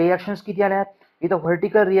 याच्यामध्ये रिॲक्शन्स किती आल्या आहेत, इथं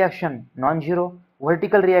vertical reaction non zero,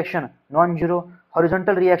 horizontal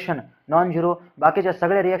reaction non zero, बाकीच्या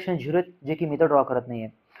सगळ्या रिॲक्शन झिरो आहेत जे की मी तर ड्रॉ करत नाहीये.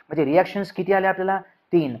 म्हणजे रिॲक्शन्स किती आले आपल्याला,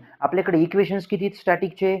 3. आपल्याकडे इक्वेशन्स किती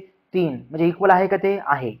स्टॅटिकचे, 3. म्हणजे इक्वल आहे का ते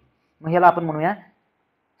आहे. मग ह्याला आपण म्हणूया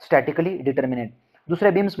स्टॅटिकली डिटर्मिनेट.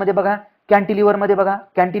 दुसऱ्या बीम्समध्ये बघा, कॅन्टिलिव्हरमध्ये बघा,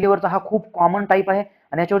 कॅन्टिलिव्हरचा हा खूप कॉमन टाईप आहे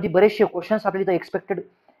आणि याच्यावरती बरेचसे क्वेश्चन्स आपल्या इथं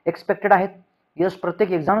एक्सपेक्टेड आहेत. यस,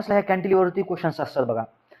 प्रत्येक एक्झाम्सला ह्या कॅन्टिलिव्हरवरती क्वेश्चन्स असतात बघा.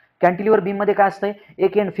 कॅन्टिलिव्हर बीममध्ये काय असतंय,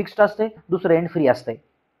 एक एंड फिक्स्ड असते, दुसरं एंड फ्री असते.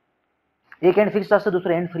 एक एंड फिक्स्ड असतं,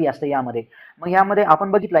 दुसरं एंड फ्री असतं यामध्ये. मग यामध्ये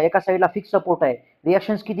आपण बघितलं एका साईडला फिक्स सपोर्ट आहे,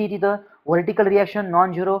 रिॲक्शन्स किती तिथं, vertical reaction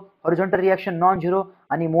non zero, horizontal reaction non zero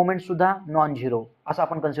आणि मोमेंट सुद्धा नॉन झिरो असं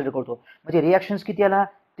आपण कन्सिडर करतो. म्हणजे रिॲक्शन्स किती आला,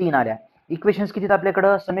 3 आल्या. इक्वेशन्स किती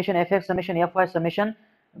आपल्याकडं, summation F x, summation F Y, summation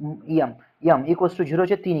M equals to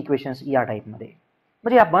 0चे 3 equations या टाईपमध्ये.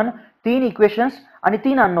 म्हणजे आपण 3 इक्वेशन्स आणि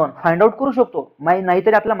 3 अननोन फाइंड आउट करू शकतो.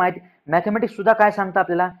 नाहीतरी आपला मॅथमॅटिक्स सुद्धा काय सांगतं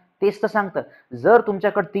आपल्याला, तेच तर सांगतं. जर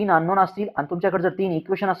तुमच्याकडे 3 अननोन असतील आणि तुमच्याकडे जर 3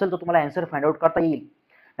 इक्वेशन असेल तर तुम्हाला आन्सर फाइंड आउट करता येईल.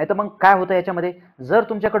 नाहीतर मग काय होतं याच्यामध्ये, जर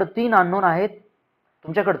तुमच्याकडे 3 अननोन आहेत,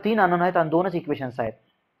 आणि 2च इक्वेशन्स आहेत,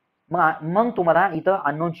 मग तुम्हाला इथं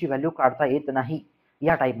अननोनची व्हॅल्यू काढता येत नाही.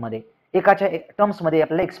 या टाईपमध्ये एकाच्या टर्म्समध्ये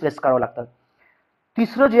आपल्याला एक्सप्रेस करावं लागतं.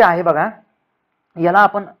 तिसरं जे आहे बघा, याला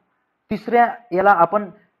आपण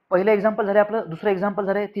पहिलं एक्झाम्पल झालं आपलं, दुसरं एक्झाम्पल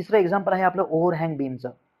झालं, तिसरं एक्झाम्पल आहे आपलं ओव्हरहँग बीमचं.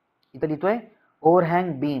 इथं लिहितोय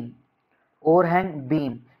ओव्हरहँग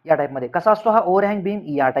बीम या टाईपमध्ये. कसा असतो हा ओव्हरहँग बीम,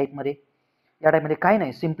 या टाईपमध्ये काय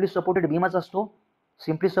नाही, सिम्पली सपोर्टेड बीमच असतो.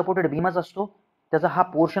 त्याचा हा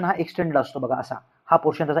पोर्शन हा एक्सटेंड असतो बघा, असा हा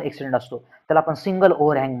पोर्शन त्याचा एक्सटेंड असतो. त्याला आपण सिंगल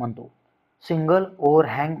ओव्हरहँग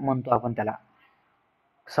म्हणतो आपण त्याला.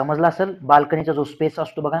 समजला असेल, बाल्कनीचा जो स्पेस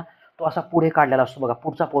असतो बघा, तो असा पुढे काढलेला असतो बघा,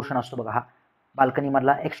 पुढचा पोर्शन असतो बघा, हा बाल्कनी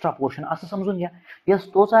मधला एक्स्ट्रा पोर्शन असं समजून घ्या. यस,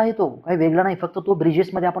 तोच आहे तो, काही वेगळा नाही, फक्त तो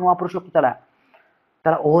ब्रिजेसमध्ये आपण वापरू शकतो त्याला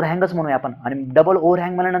ओव्हरहँगच म्हणूया आपण. आणि डबल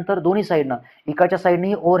ओव्हरहँग म्हणल्यानंतर दोन्ही साईडनं, इकडच्या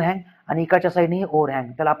साईडनेही ओव्हरहँग आणि इकडच्या साईडनेही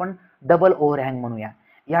ओव्हरहँग, त्याला आपण डबल ओव्हरहँग म्हणूया.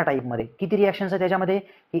 या टाईपमध्ये किती रिॲक्शन्स आहेत त्याच्यामध्ये,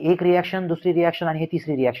 ही एक रिॲक्शन, दुसरी रिॲक्शन आणि हे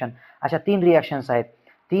तिसरी रिॲक्शन, अशा 3 रिॲक्शन्स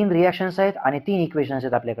आहेत आणि 3 इक्वेशन्स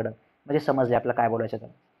आहेत आपल्याकडं. म्हणजे समजले आपल्याला काय बोलायचं तर.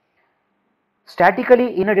 स्टॅटिकली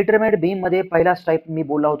इनडिटर्मिनेट बीम मध्ये पहिला टाईप मी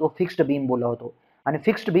बोलला होतो, फिक्स्ड बीम बोलला होतो. आणि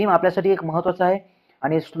फिक्स्ड बीम आपल्यासाठी एक महत्त्वाचा आहे.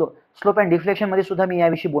 आणि स्लोप अँड डिफ्लेक्शन मध्ये सुद्धा मी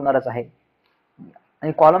याविषयी बोलणारच आहे.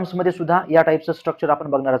 आणि कॉलम्स मध्ये सुद्धा या टाईपचं स्ट्रक्चर आपण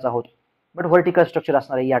बघणारच आहोत. बट व्हर्टिकल स्ट्रक्चर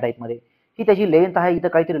असणार आहे या टाईपमध्ये. ही त्याची लेंथ आहे, इथं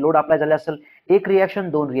काहीतरी लोड अप्लाय झाले असेल, 1 रिॲक्शन,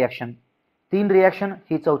 2 रिॲक्शन, 3 रिॲक्शन,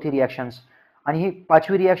 ही 4थी रिॲक्शन्स आणि ही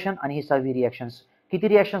 5वी रिॲक्शन आणि ही 6वी रिॲक्शन्स. किती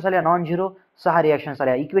रिॲक्शन्स आल्या, नॉन झिरो, 6 रिॲक्शन्स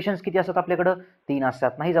आल्या. इक्वेशन्स किती असतात आपल्याकडं, 3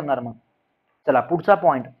 असतात. नाही जमणार मग. चला पुढचा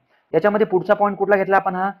पॉईंट, याच्यामध्ये पुढचा पॉईंट कुठला घेतला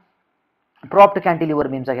आपण, हा प्रॉप्ट कॅन्टिलिव्हर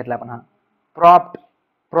बीमचा घेतला आपण. हा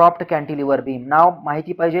प्रॉप्ट कॅन्टिलिव्हर बीम, नाव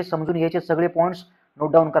माहिती पाहिजे, समजून घ्यायचे, सगळे पॉईंट्स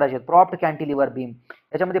नोट डाऊन करायचे. प्रॉप्ट कॅन्टिलिव्हर बीम,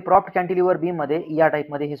 याच्यामध्ये प्रॉप्ट कॅन्टिलिव्हर बीम मध्ये या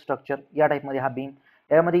टाईपमध्ये हे स्ट्रक्चर, या टाईपमध्ये हा बीम,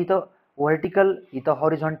 यामध्ये इथं व्हर्टिकल, इथं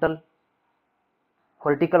हॉरिझॉन्टल,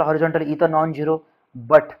 इथं नॉन झिरो.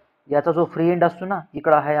 बट याचा जो फ्री एंड असतो ना,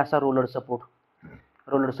 इकडं आहे असा रोलर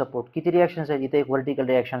सपोर्ट. किती रिॲक्शन्स आहेत, इथे एक व्हर्टिकल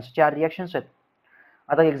रिॲक्शन्स, 4 रिॲक्शन्स आहेत.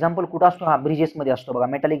 आता एक्झाम्पल कुठं असतो, हा ब्रिजेसमध्ये असतो बघा,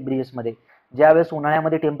 मेटॅलिक ब्रिजेसमध्ये. ज्यावेळेस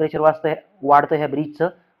उन्हाळ्यामध्ये टेम्परेचर वाढतं ह्या ब्रिजचं,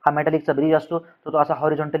 हा मेटॅलिकचा ब्रिज असतो, तो असा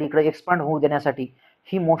हॉरिझॉन्टली इकडे एक्सपांड होऊ देण्यासाठी,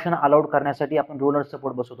 ही मोशन अलाउड करण्यासाठी आपण रोलर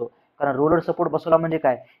सपोर्ट बसवतो. कारण रोलर सपोर्ट बसवला म्हणजे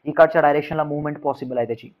काय, इकडच्या डायरेक्शनला मूवमेंट पॉसिबल आहे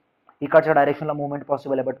त्याची, बट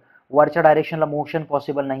वरच्या डायरेक्शनला मोशन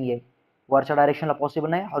पॉसिबल नाहीये.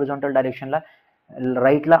 हॉरिझॉन्टल डायरेक्शनला,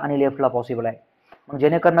 राईटला आणि लेफ्टला पॉसिबल आहे. मग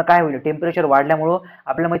जेणेकरून काय होईल, टेम्परेचर वाढल्यामुळं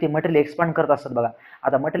आपल्याला माहिती मटेरियल एक्सपांड करत असतात बघा.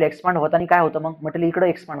 आता मटेरियल एक्सपांड होताना काय होतं, मग मटेरियल इकडे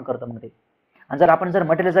एक्सपांड करतं मग ते. आणि जर आपण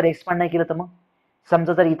मटेरियल एक्सपांड नाही केलं तर मग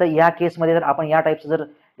समजा जर इथं या केसमध्ये जर आपण या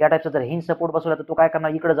टाईपचा जर हिंज सपोर्ट बसवला तर तो काय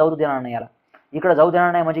करणार, इकडे जाऊ देणार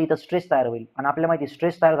नाही, म्हणजे इथं स्ट्रेस तयार होईल. आणि आपल्याला माहिती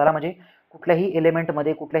स्ट्रेस तयार झाला म्हणजे कुठल्याही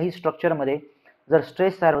एलिमेंटमध्ये, कुठल्याही स्ट्रक्चरमध्ये जर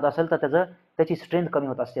स्ट्रेस तयार होत असेल तर त्याची स्ट्रेंथ कमी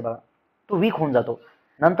होत असते बघा, तो वीक होऊन जातो.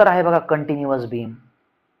 नंतर आहे बघा कंटिन्युअस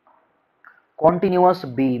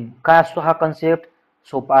बीम. काय असतो हा कन्सेप्ट,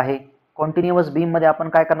 सोपा आहे. कंटिन्युअस बीम मध्ये आपण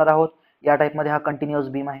काय करणार आहोत, या टाईपमध्ये हा कंटिन्युअस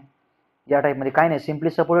बीम आहे. या टाईपमध्ये काय नाही, सिम्पली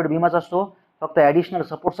सपोर्टेड बीमच असतो, फक्त ॲडिशनल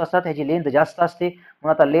सपोर्ट्स असतात, ह्याची लेंथ जास्त असते.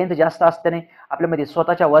 म्हणून आता लेंथ जास्त असल्याने आपल्यामध्ये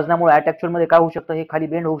स्वतःच्या वजनामुळे ॲक्च्युअलमध्ये काय होऊ शकतं, हे खाली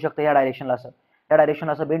बेंड होऊ शकतं, या डायरेक्शनला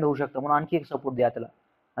असं बेंड होऊ शकतं. म्हणून आणखी एक सपोर्ट द्या त्याला,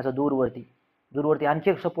 असं दूरवरती आणखी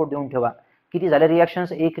एक सपोर्ट देऊन ठेवा. किती झाले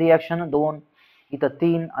रिॲक्शन्स, 1 रिॲक्शन, 2, इथं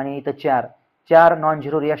 3 आणि इथं 4 नॉन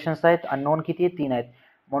झिरो रिॲक्शन्स आहेत आणि नॉन किती आहेत, 3 आहेत.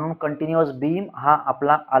 म्हणून कंटिन्युअस बीम हा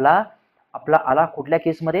आपला आला कुठल्या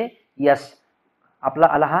केसमध्ये, यस, आपला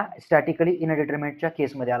आला हा स्टॅटिकली इनडिटर्मिनेटच्या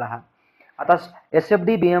केसमध्ये आला हा. आता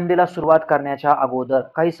SFD-BMD ला सुरुवात करण्याच्या अगोदर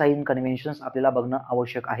काही साइन कन्व्हेन्शन्स आपल्याला बघणं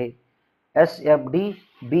आवश्यक आहे.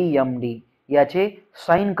 SFD-BMD याचे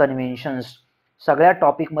साइन कन्व्हेन्शन्स सगळ्या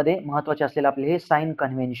टॉपिकमध्ये महत्त्वाचे असलेले आपले हे साइन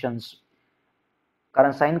कन्व्हेन्शन्स.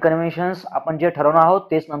 कारण साइन कन्व्हेन्शन्स आपण जे ठरवणार आहोत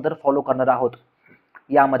तेच नंतर फॉलो करणार आहोत.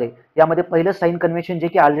 यामध्ये पहिलं साइन कन्व्हेन्शन जे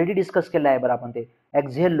की ऑलरेडी डिस्कस केलं आहे बरं आपण, ते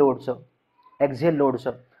एक्झियल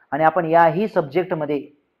लोडचं. आणि आपण याही सब्जेक्टमध्ये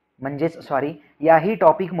म्हणजेच याही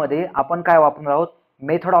टॉपिकमध्ये आपण काय वापरणार आहोत,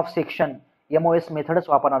 मेथड ऑफ सेक्शन, MOS मेथडच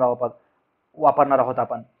वापरणार आहोत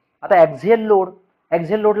आपण. आता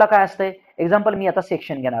एक्झियल लोडला काय असतंय, एक्झाम्पल मी आता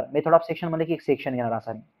सेक्शन घेणार, मेथड ऑफ सेक्शन म्हणजे की एक सेक्शन घेणार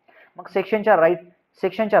असा मी. मग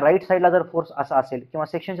सेक्शनच्या राईट साईडला जर फोर्स असा असेल किंवा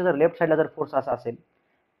सेक्शनच्या जर लेफ्ट साईडला जर फोर्स असा असेल,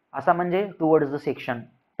 असा म्हणजे टुवर्ड्स द सेक्शन,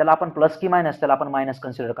 त्याला आपण प्लस की मायनस, त्याला आपण मायनस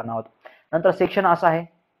कन्सिडर करणार आहोत. नंतर सेक्शन असा आहे,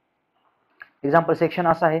 एक्झाम्पल सेक्शन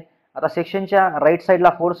असा आहे. आता सेक्शनच्या राईट साईडला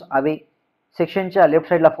फोर्स अवे, सेक्शनच्या लेफ्ट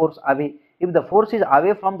साईडला force away. If the force is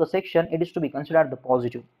away from the section, it is to be considered the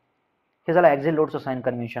positive. हे झालं एक्झियल लोडचं साइन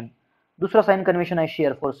कन्व्हेन्शन. दुसरं साइन कन्व्हेन्शन आहे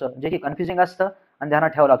शिअर फोर्सचं, जे की कन्फ्युजिंग असतं आणि ध्यानात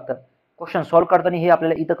ठेवावं लागतं. क्वेश्चन सॉल्व्ह करताना हे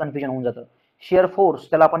आपल्याला इथं कन्फ्युजन होऊन जातं. शिअर फोर्स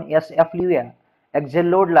त्याला आपण SF लिहूया, एक्झियल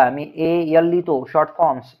लोडला मी AL लिहितो, शॉर्ट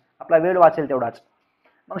फॉर्म्स, आपला वेळ वाचेल तेवढाच.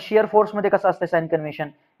 मग शिअर फोर्समध्ये कसं असतं साइन कन्व्हेन्शन,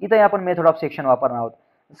 इथं आपण मेथड ऑफ सेक्शन वापरणार आहोत.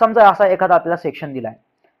 समजा असा एखादा आपल्याला सेक्शन दिलाय,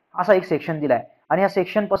 असा एक सेक्शन दिलाय, आणि या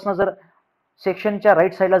सेक्शनपासून जर सेक्शनच्या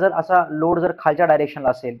राईट साईडला जर असा लोड जर खालच्या डायरेक्शनला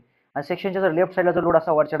असेल आणि सेक्शनच्या जर लेफ्ट साईडला जर लोड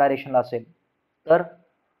असा वरच्या डायरेक्शनला असेल, तर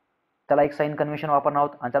त्याला एक साइन कन्व्हेन्शन वापरणार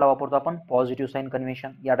आहोत आणि त्याला वापरतो आपण पॉझिटिव्ह साइन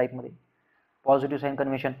कन्व्हेन्शन. या टाईपमध्ये पॉझिटिव्ह साइन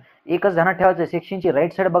कन्व्हेन्शन. एकच ध्यानात ठेवायचं, सेक्शनची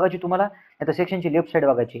राईट साईड बघायची तुम्हाला, नाही तर सेक्शनची लेफ्ट साईड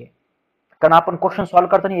बघायची आहे. कारण आपण क्वेश्चन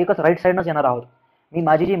सॉल्व्ह करताना एकच राईट साईडनंच येणार आहोत. मी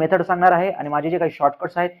माझी जी मेथड सांगणार आहे आणि माझे जे काही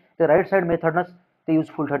शॉर्टकट्स आहेत ते राईट साईड मेथडनंच ते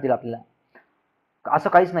युजफुल ठरतील आपल्याला. असं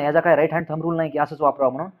काहीच नाही, याचा काय राईट हँड थंब रूल नाही की असंच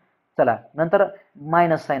वापरावं म्हणून. चला, नंतर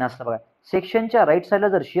मायनस साइन असतं बघा. सेक्शनच्या राईट साईडला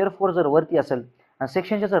जर शिअर फोर्स जर वरती असेल आणि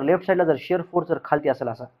सेक्शनच्या जर लेफ्ट साईडला जर शिअर फोर्स जर खालती असेल,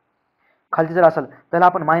 असा खालती जर असेल, त्याला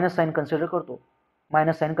आपण मायनस साइन कन्सिडर करतो.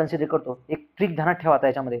 एक ट्रिक ध्यानात ठेवा, आता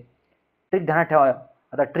याच्यामध्ये ट्रिक ध्यानात ठेवा.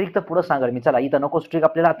 आता ट्रिक तर पुढं सांगाल मी, चला इथं नकोच ट्रिक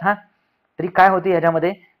आपल्याला. आता ट्रिक काय होती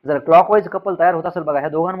याच्यामध्ये, जर क्लॉकवाईज कपल तयार होत असेल बघा, ह्या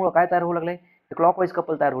दोघांमुळे काय तयार होऊ लागले, क्लॉकवाईज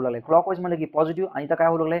कपल तयार होऊ लागले. क्लॉकवाईज म्हणजे की पॉझिटिव्ह आणि इथं काय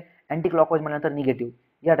होऊ लागले, अँटी क्लॉकवाईज म्हणल्यानंतर निगेटिव्ह.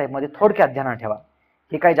 या टाईपमध्ये थोडक्यात ध्यानात ठेवा.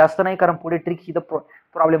 हे काही जास्त नाही, कारण पुढे ट्रिक इथं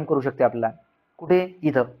प्रॉब्लेम करू शकते आपल्याला. कुठे,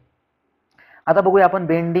 इथं. आता बघूया आपण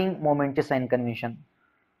बेंडिंग मोमेंटचे साइन कन्व्हेन्शन.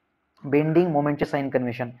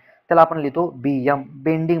 त्याला आपण लिहितो BM,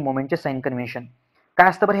 बेंडिंग मोमेंटचे साइन कन्व्हेन्शन. काय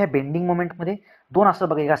असतं बरं ह्या बेंडिंग मोमेंटमध्ये, दोन असतं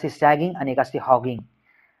बघा, एक असते सॅगिंग आणि एक असते हॉगिंग.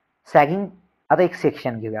 सॅगिंग, आता एक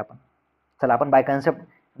सेक्शन घेऊया आपण. चला आपण बाय कन्सेप्ट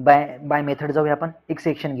बाय मेथड जाऊया आपण. एक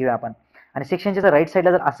सेक्शन घेऊया आपण आणि सेक्शनच्या जर राईट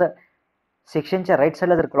साईडला जर असं, सेक्शनच्या राईट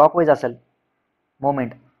साईडला जर क्लॉकवाईज असेल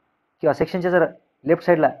मोमेंट, किंवा सेक्शनच्या जर लेफ्ट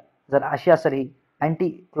साईडला जर अशी असेल, ही अँटी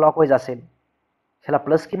क्लॉकवाईज असेल, ह्याला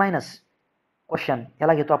प्लस की मायनस, क्वेश्चन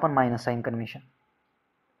याला घेतो आपण मायनस साइन कन्व्हेन्शन.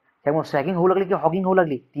 त्यामुळे सॅगिंग होऊ लागली की हॉगिंग होऊ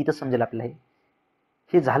लागली ती इथं समजेल आपल्याला.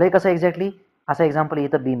 हे झालंय कसं एक्झॅक्टली, असं एक्झाम्पल,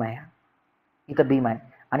 इथं बीम आहे,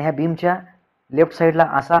 आणि ह्या बीमच्या लेफ्ट साईडला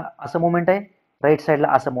असं मोमेंट आहे, राईट साईडला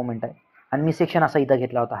असं मोमेंट आहे, आणि मी सेक्शन असा इथं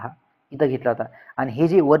घेतला होता, इथं घेतला होता. आणि हे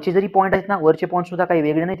जे वरचे जरी पॉईंट आहेत ना, वरचे पॉईंट सुद्धा काही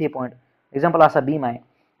वेगळे नाहीत. हे पॉईंट एक्झाम्पल असा बीम आहे,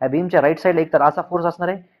 या बीमच्या राईट साईडला एक तर असा फोर्स असणार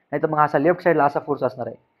आहे, नाही तर मग असा लेफ्ट साईडला असा फोर्स असणार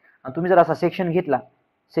आहे. आणि तुम्ही जर असा सेक्शन घेतला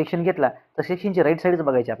तर सेक्शनची राईट साईडच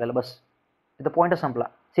बघायची आपल्याला, बस इथं पॉईंट संपला.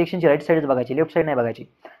 सेक्शनची राईट साईडच बघायची, लेफ्ट साईड नाही बघायची.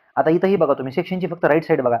 आता इथंही बघा तुम्ही, सेक्शनची फक्त राईट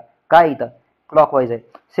साईड बघा, काय इथं क्लॉकवाईज आहे.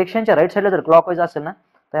 सेक्शनच्या राईट साईडला जर क्लॉकवाईज असेल ना,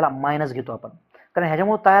 त्याला मायनस घेतो आपण, कारण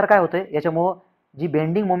ह्याच्यामुळे तयार काय होतंय, याच्यामुळं जी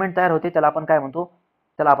बेंडिंग मोमेंट तयार होते त्याला आपण काय म्हणतो,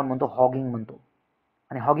 त्याला आपण म्हणतो हॉगिंग म्हणतो.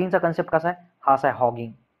 आणि हॉगिंगचा कन्सेप्ट कसा आहे, हा असा आहे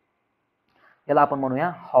हॉगिंग. याला आपण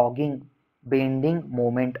म्हणूया हॉगिंग बेंडिंग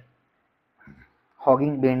मोमेंट,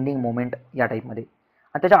 या टाईपमध्ये.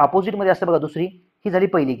 आणि त्याच्या अपोजिटमध्ये असतं बघा दुसरी, ही झाली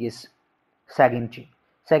पहिली केस सॅगिंगची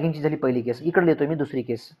झाली पहिली केस. इकडे लिहितोय मी दुसरी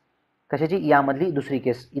केस, कशाची, यामधली दुसरी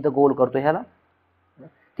केस, इथं गोल करतो ह्याला,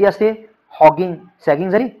 ती असते हॉगिंग. हॉगिंग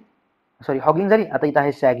झाली. आता इथं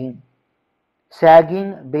आहे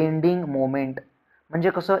सॅगिंग बेंडिंग मोमेंट. म्हणजे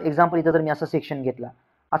कसं, एक्झाम्पल इथं जर मी असं सेक्शन घेतला,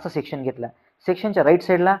 सेक्शनच्या राईट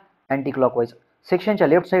साईडला अँटी क्लॉकवाईज, सेक्शनच्या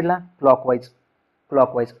लेफ्ट साईडला क्लॉकवाईज.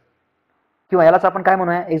 किंवा यालाच आपण काय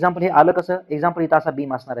म्हणूया, एक्झाम्पल हे आलं कसं, एक्झाम्पल इथं असा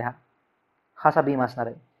बीम असणार आहे, हा असा बीम असणार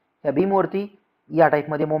आहे. या बीमवरती या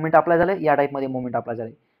टाईपमध्ये मोमेंट अप्लाय झाले, या टाईपमध्ये मोमेंट अप्लाय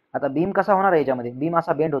झाले. आता बीम कसा होणार आहे, याच्यामध्ये बीम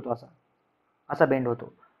असा बेंड होतो, असा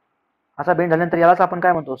बेंड झाल्यानंतर यालाच आपण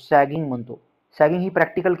काय म्हणतो, सॅगिंग म्हणतो. सॅगिंग ही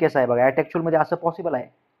प्रॅक्टिकल केस आहे बघा, ॲक्च्युअलमध्ये असं पॉसिबल आहे,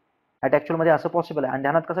 आणि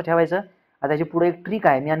ध्यानात कसं ठेवायचं. आता त्याची पुढे एक ट्रिक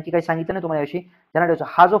आहे, मी आणखी काही सांगितलं नाही तुम्हाला याविषयी, ध्यानात ठेवायचं.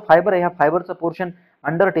 हा जो फायबर आहे, ह्या फायबरचं पोर्शन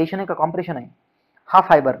अंडर टेन्शन आहे का कॉम्प्रेशन आहे, हा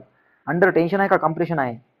फायबर अंडर टेन्शन आहे का कॉम्प्रेशन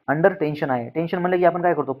आहे, अंडर टेन्शन आहे. टेन्शन म्हणलं की आपण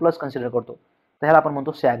काय करतो, प्लस कन्सिडर करतो, तर ह्याला आपण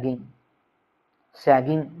म्हणतो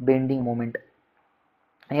सॅगिंग बेंडिंग मोमेंट.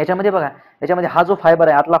 याच्यामध्ये बघा, याच्यामध्ये हा जो फायबर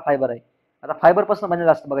आहे, आतला फायबर आहे, आता फायबरपासून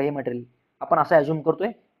बनलेला असतं बघा हे मटेरियल, आपण असं ॲझ्युम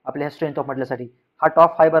करतोय आपल्या स्ट्रेंथ ऑफ मटेरियलसाठी. हा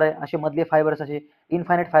टॉप फायबर आहे, असे मधले फायबर्स असे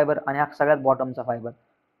इनफायनाइट फायबर आणि हा सगळ्यात बॉटमचा fibre.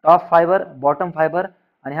 Top fibre, bottom fibre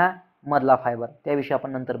आणि हा मधला फायबर, त्याविषयी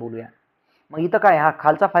आपण नंतर बोलूया. मग इथं काय, हा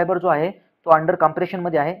खालचा फायबर जो आहे तो अंडर कॉम्प्रेशन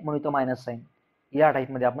मध्ये आहे म्हणून इथं मायनस साईन. या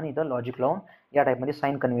टाईपमध्ये आपण इथं लॉजिक लावून या टाईपमध्ये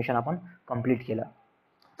साईन कन्व्हेन्शन आपण कंप्लीट केलं.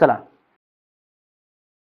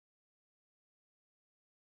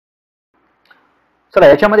 चला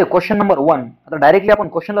याच्यामध्ये क्वेश्चन नंबर 1. आता डायरेक्टली आपण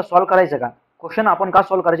क्वेश्चनला सॉल्व्ह करायचं का? क्वेश्चन आपण का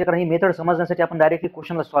सॉल्व्ह करायचे, कारण ही मेथड समजण्यासाठी आपण डायरेक्टली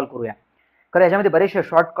क्वेश्चनला सॉल्व्ह करूया. कारण याच्यामध्ये बरेचसे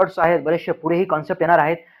शॉर्टकट्स आहेत, बरेचसे पुढेही कॉन्सेप्ट येणार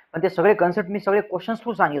आहेत, पण ते सगळे कॉन्सेप्ट मी सगळे क्वेश्चन्स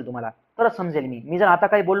थ्रू सांगेल तुम्हाला, तरच समजेल. मी जर आता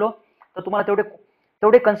काही बोललो तर तुम्हाला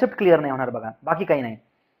तेवढे कॉन्सेप्ट क्लिअर नाही होणार बघा, बाकी काही नाही.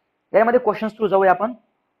 यामध्ये क्वेश्चन्स थ्रू जाऊया आपण.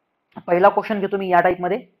 पहिला क्वेश्चन घेतो मी या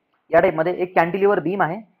टाईपमध्ये एक कॅन्टिलिव्हर बीम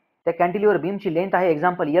आहे. त्या कॅन्टिलिव्हर बीमची लेंथ आहे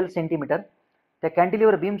एक्झाम्पल L सेंटीमीटर. त्या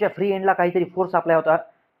कॅन्टिलिव्हर बीमच्या फ्री एंडला काहीतरी फोर्स अप्लाय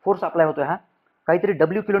होतोय. हा काहीतरी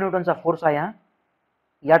W किलो न्यूटनचा फोर्स आहे हा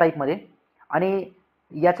या टाईपमध्ये. आणि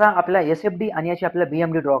याचा आपल्या SFD आणि याची आपल्याला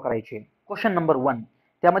BMD ड्रॉ करायची आहे. Question number 1.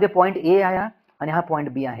 त्यामध्ये पॉईंट A आहे आणि हा पॉईंट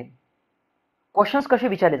B आहे. क्वेश्चन्स कसे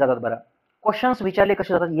विचारले जातात बरं? क्वेश्चन्स विचारले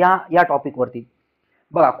कसे जातात या टॉपिकवरती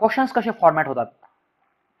बघा. क्वेश्चन्स कसे फॉर्मॅट होतात,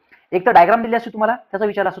 एक तर डायग्राम दिली असते तुम्हाला, त्याचा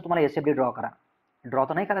विचार असतो तुम्हाला SFD ड्रॉ करा. ड्रॉ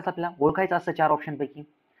तर नाही करायचं, आपल्याला ओळखायचं असतं 4 ऑप्शन पैकी.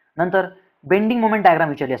 नंतर बेंडिंग मोमेंट डायग्राम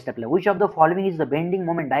विचारली असते आपल्याला. Which of the following is the bending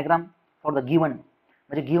moment diagram for the given.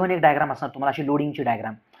 म्हणजे गिवन एक डायग्राम असणार तुम्हाला अशी लोडिंगची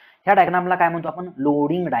डायग्राम. ह्या डायग्रामला काय म्हणतो आपण?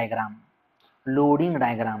 Loading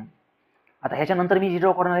diagram. आता ह्याच्यानंतर मी जी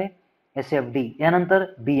ड्रॉ करणार आहे SFD, यानंतर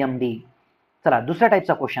BMD. चला दुसऱ्या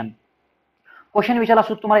टाईपचा क्वेश्चन विचारला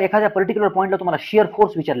असतो तुम्हाला, एखाद्या पर्टिक्युलर पॉईंटला तुम्हाला शिअर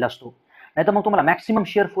फोर्स विचारला असतो, नाहीतर मग तुम्हाला मॅक्सिमम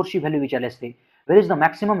शिअर फोर्सची व्हॅल्यू विचारली असते. वेर is the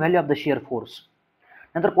maximum value of the shear force.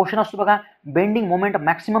 नंतर क्वेश्चन असतो बघा, बेंडिंग मोमेंट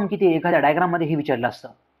मॅक्सिमम किती आहे एखाद्या डायग्राममध्ये, हे विचारलं असतं.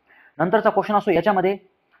 नंतरचा क्वेश्चन असतो याच्यामध्ये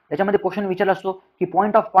क्वेश्चन विचारला असतो की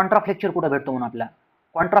पॉईंट ऑफ कॉन्ट्राफ्लेक्चर कुठं भेटतो म्हणून आपला.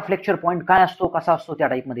 कॉन्ट्राफ्लेक्चर पॉईंट काय असतो, कसा असतो त्या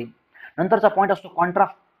टाईपमध्ये. नंतरचा पॉईंट असतो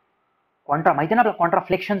कॉन्ट्रा माहिती ना आपला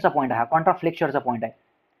कॉन्ट्राफ्लेक्शनचा पॉईंट आहे, हा कॉन्ट्राफ्लेक्चरचा पॉईंट आहे,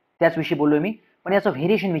 त्याचविषयी बोललोय मी. पण याचं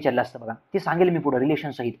व्हेरिएशन विचारलं असतं बघा, ते सांगेल मी पुढे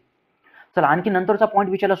रिलेशन सहित. चला आणखी नंतरचा पॉईंट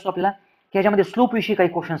विचारला असतो आपल्याला की याच्यामध्ये स्लोप विषयी काही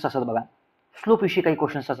क्वेश्चन्स असतात बघा. स्लोप विषयी काही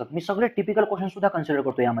क्वेश्चन्स असतात, मी सगळे टिपिकल क्वेश्चन सुद्धा कन्सिडर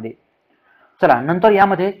करतो यामध्ये. चला नंतर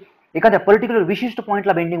यामध्ये एखाद्या पर्टिक्युलर विशिष्ट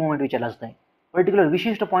पॉईंटला बेंडिंग मोमेंट विचारलं असतं.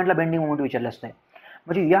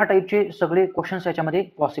 म्हणजे या टाईपचे सगळे क्वेश्चन्स याच्यामध्ये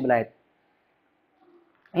पॉसिबल आहेत.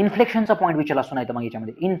 इन्फ्लेक्शनचा पॉईंट विचारला असतो, नाही तर मग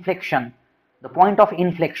याच्यामध्ये inflection, the point of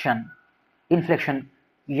inflection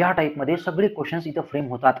या टाईपमध्ये सगळे क्वेश्चन्स इथं फ्रेम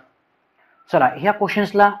होतात. चला ह्या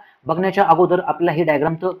क्वेश्चन्सला बघण्याच्या अगोदर आपल्याला ही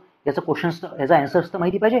डायग्राम तर याचा आन्सर्स तर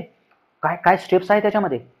माहिती पाहिजे. काय स्टेप्स आहेत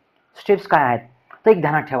त्याच्यामध्ये, स्टेप्स काय आहेत तर एक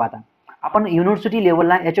ध्यानात ठेवा. आता आपण युनिव्हर्सिटी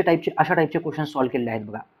लेवलला अशा टाईपचे क्वेश्चन सॉल्व्ह केलेले आहेत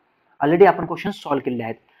बघा. ऑलरेडी आपण क्वेश्चन सॉल्व्ह केलेले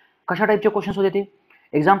आहेत. कशा टाईपचे क्वेश्चन्स होते ते?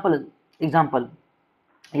 एक्झाम्पल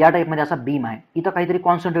या टाईपमध्ये असा बीम आहे, इथं काहीतरी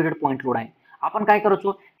कॉन्सन्ट्रेटेड पॉईंट लोड आहे. आपण काय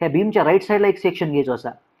करायचो, त्या बीमच्या राईट साईडला एक सेक्शन घ्यायचो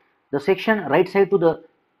असा. The section right side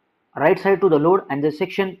to the load and the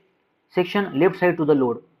section left side to the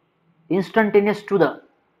load. Instantaneous to the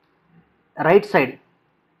right side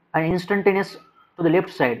आणि instantaneous to the left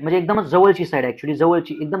side, म्हणजे एकदमच जवळची साईड, ऍक्च्युली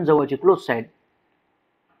एकदम जवळची क्लोज साईड.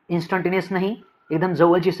 इंस्टंटेनियस नाही, एकदम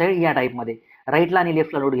जवळची साईड या टाईपमध्ये राईटला आणि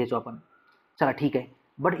लेफ्टला लोड घ्यायचो आपण. चला ठीक आहे.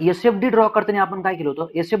 बट SFD ड्रॉ करताना आपण काय केलं होतं,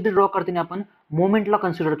 SFD ड्रॉ करताना आपण मोमेंटला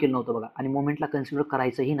कन्सिडर केलं नव्हतं बघा, आणि मोमेंटला कन्सिडर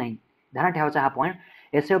करायचंही नाही. ध्यानात ठेवायचा हा पॉईंट.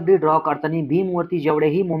 SFD ड्रॉ करताना बीमवरती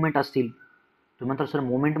जेवढेही मोमेंट असतील, तुम्ही म्हणता सर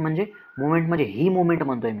मोमेंट म्हणजे ही मोमेंट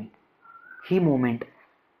म्हणतोय मी, ही मोमेंट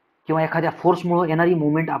किंवा एखाद्या फोर्समुळे येणारी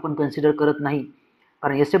मोमेंट आपण कन्सिडर करत नाही.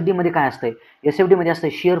 कारण SFD मध्ये काय असतंय, SFD मध्ये असतंय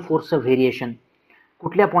शिअर फोर्सचं व्हेरिएशन.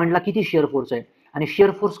 कुठल्या पॉईंटला किती शिअर फोर्स आहे, आणि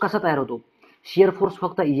शिअर फोर्स कसा तयार होतो. शिअर फोर्स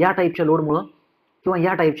फक्त या टाईपच्या लोडमुळं किंवा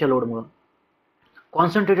या टाईपच्या लोडमुळं,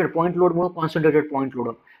 कॉन्सन्ट्रेटेड पॉईंट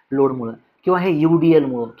लोडमुळं किंवा हे UDL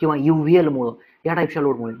मुळे किंवा UVL मुळे, या टाईपच्या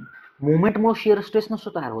लोडमुळे, मुवमेंटमुळे शिअर स्ट्रेस नसतो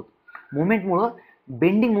तयार होत. मुवमेंटमुळे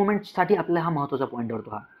बेंडिंग मुवमेंटसाठी आपल्याला हा महत्त्वाचा पॉईंट ठरतो,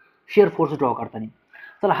 हा शिअर फोर्स ड्रॉ करताना.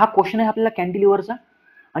 चला हा क्वेश्चन आहे आपल्याला कॅन्टिलिव्हरचा,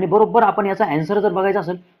 आणि बरोबर आपण याचा आन्सर जर बघायचा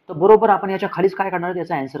असेल तर बरोबर आपण याच्या खालीच काय करणार,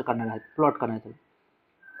 याचा आन्सर करणार आहे, प्लॉट करणार आहे.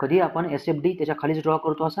 कधी आपण SFD त्याच्या खालीच ड्रॉ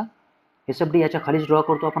करतो असा, SFD याच्या खालीच ड्रॉ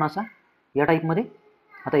करतो आपण असा या टाईपमध्ये.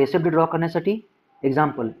 आता SFD ड्रॉ करण्यासाठी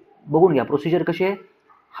एक्झाम्पल बघून घ्या, प्रोसिजर कशी आहे.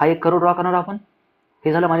 हा एक कर्व ड्रॉ करणार आपण.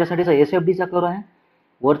 हे झालं माझ्यासाठीचा SFDचा कर्व आहे.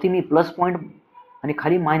 वरती मी प्लस पॉईंट आणि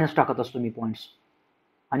खाली मायनस टाकत असतो मी पॉईंट्स,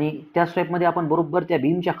 आणि त्याच टाईपमध्ये आपण बरोबर त्या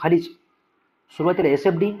बीमच्या खालीच सुरुवातीला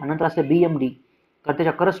SFD आणि नंतर असते BMD, तर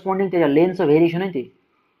त्याच्या करस्पॉन्डिंग त्याच्या लेनचं व्हेरिएशन आहे ते.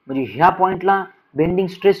 म्हणजे ह्या पॉईंटला बेंडिंग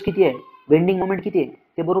स्ट्रेस किती आहे, बेंडिंग मोमेंट किती आहे,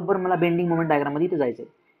 ते बरोबर मला बेंडिंग मोमेंट डायग्राममध्ये इथे जायचं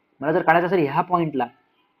आहे. मला जर काढायचं असेल ह्या पॉईंटला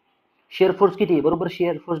शिअर फोर्स किती आहे, बरोबर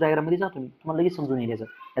शिअर फोर्स डायग्राममध्ये जातो मी, तुम्हाला लगेच समजून येईल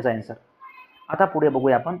याचा आन्सर. आता पुढे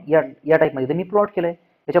बघूया आपण या टाईपमध्ये मी प्लॉट केलंय.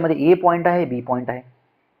 त्याच्यामध्ये ए पॉईंट आहे, बी पॉईंट आहे,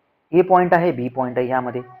 ए पॉईंट आहे, बी पॉईंट आहे.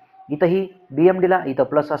 ह्यामध्ये इथंही BMDला इथं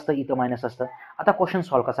प्लस असतं, इथं मायनस असतं. आता क्वेश्चन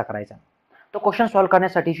सॉल्व्ह कसा करायचा? तो क्वेश्चन सॉल्व्ह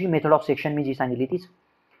करण्यासाठीची मेथड ऑफ सेक्शन मी जी सांगितली तीच.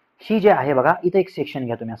 ही जे आहे बघा, इथं एक सेक्शन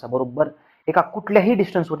घ्या तुम्ही, असं बरोबर एका कुठल्याही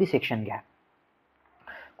डिस्टन्सवरती सेक्शन घ्या.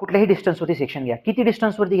 कुठल्याही डिस्टन्सवरती सेक्शन घ्या. किती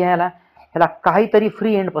डिस्टन्सवरती घ्यायला? ह्याला काहीतरी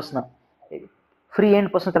फ्री एंडपासून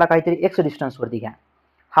त्याला काहीतरी एक्स डिस्टन्सवरती घ्या.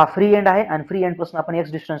 हा फ्री एंड आहे आणि फ्री एंडपासून आपण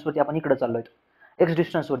एक्स डिस्टन्सवरती आपण इकडे चाललोय. एक्स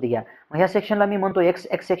डिस्टन्सवरती घ्या. मग ह्या सेक्शनला मी म्हणतो एक्स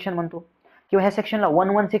एक्स सेक्शन म्हणतो, किंवा ह्या सेक्शनला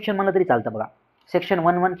 1-1 सेक्शन म्हणलं तरी चालतं बघा. सेक्शन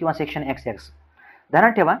 1-1 किंवा सेक्शन एक्स एक्स.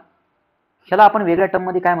 ध्यानात ठेवा, ह्याला आपण वेगळ्या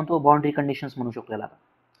टर्ममध्ये काय म्हणतो? बाउंड्री कंडिशन्स म्हणू शकतो याला.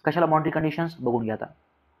 कशाला बाउंड्री कंडिशन्स? बघून घ्या आता.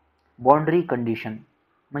 बाउंड्री कंडिशन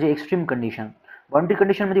म्हणजे एक्स्ट्रीम कंडिशन. बाउंड्री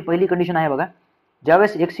कंडिशन मध्ये पहिली कंडिशन आहे बघा,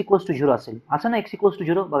 ज्यावेळेस x इक्वल्स टू 0 असेल. असं ना, x इक्वल्स टू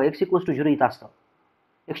 0 बघा, x इक्वल्स टू 0 इथं असतं.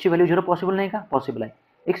 x ची व्हॅल्यू 0 पॉसिबल नाही का? पॉसिबल आहे.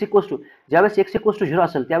 x इक्वल्स टू ज्यावेळेस x इक्वल्स टू 0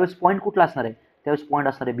 असेल त्यावेळेस पॉईंट कुठला असणार आहे? त्यावेळेस पॉईंट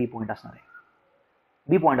असणार आहे बी पॉईंट असणार आहे.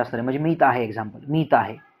 बी पॉईंट असणार आहे म्हणजे मी इथं आहे. एक्झाम्पल, मी इथं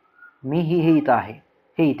आहे, मी हे इथं आहे,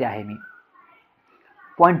 हे इथे आहे मी.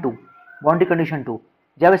 पॉईंट 2, बाउंड्री कंडिशन 2,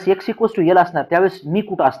 ज्यावेळेस x इक्वल्स टू l असणार त्यावेळेस मी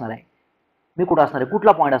कुठं असणार आहे? मी कुठं असणार आहे?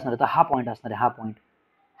 कुठला पॉईंट असणार आहे? तर हा पॉईंट असणार आहे,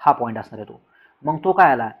 हा पॉईंट असणार आहे तो. मग तो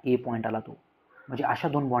काय आला? ए पॉईंट आला तो. म्हणजे अशा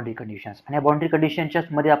दोन बाउंड्री कंडिशन्स. आणि या बाउंड्री कंडिशनच्या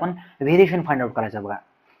मध्ये आपण व्हेरिएशन फाइंड आउट करायचं बघा.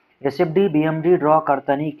 SFD-BMD ड्रॉ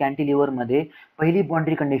करताना कॅन्टिलिव्हरमध्ये पहिली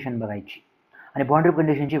बाउंड्री कंडिशन बघायची आणि बाउंड्री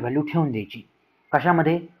कंडिशनची व्हॅल्यू ठेवून द्यायची.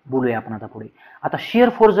 कशामध्ये? बोलूया आपण आता पुढे. आता शिअर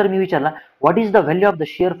फोर्स जर मी विचारला, what is the value of the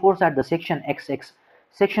shear force at the section XX?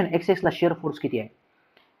 Section XX ला शिअर फोर्स किती आहे?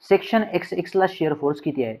 सेक्शन XX ला शिअर फोर्स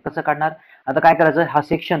किती आहे? कसं काढणार? आता काय करायचं? हा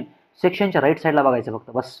सेक्शनच्या राईट साईडला बघायचं फक्त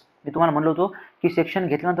बस. मी तुम्हाला म्हणलो होतो की सेक्शन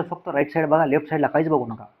घेतल्यानंतर फक्त राईट साईड बघा, लेफ्ट साईडला काहीच बघू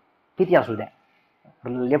नका, किती असू द्या.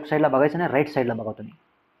 लेफ्ट साईडला बघायचं नाही, राईट साईडला बघा तुम्ही.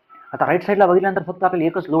 आता राईट साईडला बघितल्यानंतर फक्त आपल्याला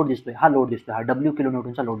एकच लोड दिसतोय, हा लोड दिसतोय, हा W किलो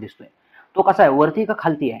न्यूटनचा लोड दिसतोय. तो कसा आहे? वरती का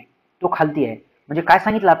खालती आहे? तो खालती आहे. म्हणजे काय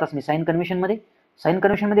सांगितलं आताच मी साइन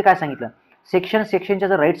कन्व्हेन्शनमध्ये काय सांगितलं? सेक्शनच्या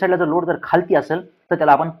जर राईट साईडला जर लोड जर खालती असेल तर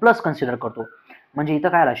त्याला आपण प्लस कन्सिडर करतो. म्हणजे इथं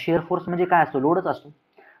काय आला? शिअर फोर्स म्हणजे काय असतो? लोडच असतो.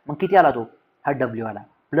 मग किती आला तो? हा W आला,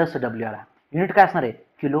 प्लस W आला. युनिट काय असणार आहे?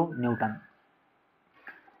 Kilo Newton.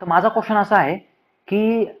 तर माझा क्वेश्चन असा आहे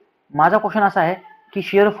की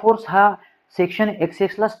शिअर फोर्स हा सेक्शन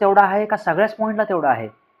XX लाच तेवढा आहे का सगळ्याच पॉईंटला तेवढा आहे?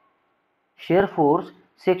 शिअर फोर्स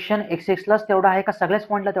सेक्शन XX लाच तेवढा आहे का सगळ्याच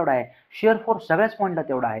पॉईंटला तेवढा आहे? शिअर फोर्स सगळ्याच पॉईंटला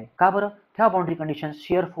तेवढा आहे. का बरं? ठेवा boundary condition.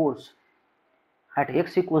 Shear force at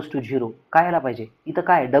x equals to 0 काय यायला पाहिजे? इथं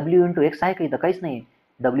काय W इंटू एक्स आहे का? इथं काहीच नाही,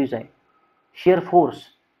 Wच आहे. Shear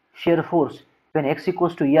force when x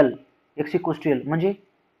equals to L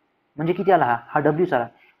म्हणजे किती आला? हा Wच आला.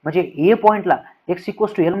 म्हणजे ए पॉईंटला x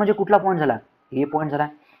इक्वल्स टू L म्हणजे कुठला पॉईंट झाला? ए पॉईंट झाला.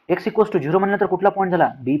 x इक्वल्स टू 0 म्हणलं तर कुठला पॉईंट झाला?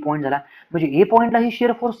 बी पॉईंट झाला. म्हणजे ए पॉईंटलाही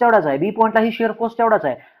शिअर फोर्स तेवढाच आहे, बी पॉईंटलाही शिअर फोर्स तेवढाच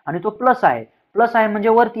आहे आणि तो प्लस आहे म्हणजे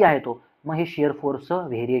वरती आहे तो. मग हे शिअर फोर्सचं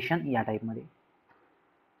व्हेरिएशन या टाईपमध्ये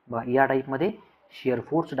बघा, या टाईपमध्ये शिअर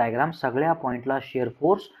फोर्स डायग्राम. सगळ्या पॉईंटला शिअर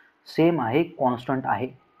फोर्स सेम आहे, कॉन्स्टंट आहे.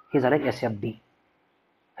 हे झालं SFD,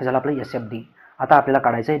 हे झालं आपलं SFD. आता आपल्याला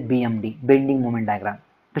काढायचं आहे BMD, बेंडिंग मोमेंट डायग्राम.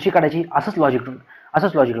 कशी काढायची? असंच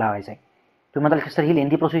लॉजिक लावायचं आहे. तुम्ही म्हणाल सर ही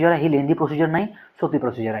लेंदी प्रोसिजर आहे. ही लेंदी प्रोसिजर नाही, सोपी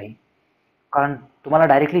प्रोसिजर आहे. कारण तुम्हाला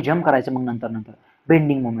डायरेक्टली जम्प करायचं. मग नंतर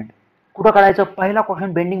बेंडिंग मोमेंट कुठं काढायचं? पहिला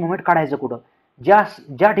क्वेश्चन, बेंडिंग मोमेंट काढायचं कुठं?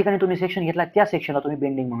 ज्या ठिकाणी तुम्ही सेक्शन घेतला त्या सेक्शनला तुम्ही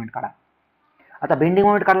बेंडिंग मोमेंट काढा. आता बेंडिंग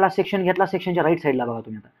मोमेंट काढला, सेक्शन घेतला, सेक्शनच्या राईट साईडला बघा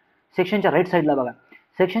तुम्ही. आता सेक्शनच्या राईट साईडला बघा,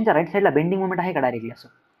 सेक्शनच्या राईट साईडला बेंडिंग मोमेंट आहे का? डायरेक्टली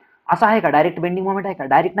असं आहे का? डायरेक्ट बेंडिंग मोमेंट आहे का?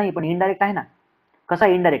 डायरेक्ट नाही, पण इनडायरेक्ट आहे ना. कसा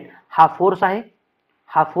इनडायरेक्ट? हा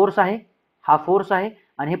फोर्स आहे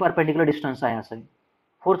आणि हे परपेंडिक्युलर डिस्टन्स आहे. असं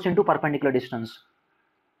फोर्स इंटू परपेंडिक्युलर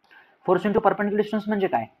डिस्टन्स म्हणजे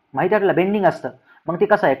काय माहिती आहे आपल्याला? बेंडिंग असतं. मग ते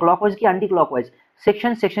कसं आहे? क्लॉकवाईज की अँटी क्लॉकवाईज?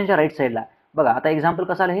 सेक्शनच्या राईट साईडला बघा. आता एक्झाम्पल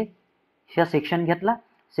कसं आलं? हे सेक्शन घेतला,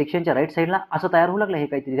 सेक्शनच्या राईट साईडला असं तयार होऊ लागलं हे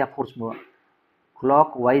काहीतरी त्या फोर्समुळं.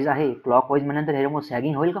 क्लॉकवाईज आहे. क्लॉकवाईज म्हणल्यानंतर ह्याच्यामुळे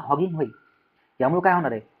सॅगिंग होईल का हॉगिंग होईल? यामुळे काय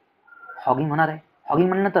होणार आहे? हॉगिंग होणार आहे. हॉगिंग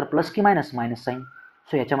म्हणल्यानंतर प्लस की मायनस साईन.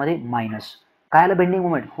 सो याच्यामध्ये मायनस. काय आलं? Bending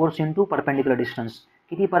moment force into perpendicular distance.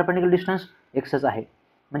 किती परपेंडिक्युलर डिस्टन्स? एक्सच आहे.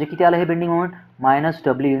 म्हणजे किती आलं हे bending moment? Minus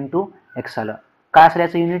W into x आलं. काय असेल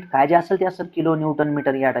याचं युनिट? काय जे असेल ते असेल, किलो न्यूटन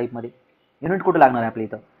मीटर या टाईपमध्ये. युनिट कुठे लागणार आहे आपल्या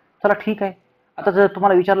इथं? चला ठीक आहे. आता जर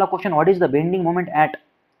तुम्हाला विचारला question, what is the bending moment at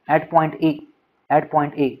point A?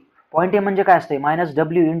 Point A म्हणजे काय असते? Minus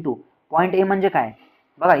W into point A म्हणजे काय?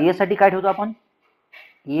 बघा, ए साठी काय ठेवतो आपण?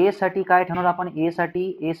 ए साठी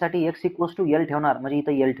x इक्वल्स टू L ठेवणार. म्हणजे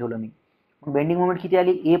इथं L ठेवलं मी. बेंडिंग मोमेंट किती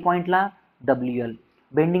आली? ए पॉईंटला WL.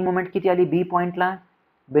 बेंडिंग मोमेंट किती आली? बी पॉईंटला?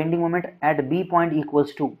 Bending moment at B point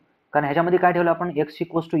equals to, कारण ह्याच्यामध्ये काय ठेवलं आपण? x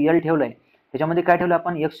इक्वल्स टू L ठेवलंय. ह्याच्यामध्ये काय ठेवलं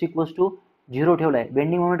आपण? x इक्वल्स टू झिरो ठेवलाय,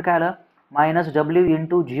 बेंडिंग मोमेंट काय आलं -w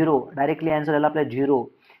into zero, directly answer आला आपल्या झिरो.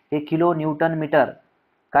 हे किलो न्यूटन मीटर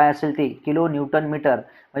काय असेल ते किलो न्यूटन मीटर.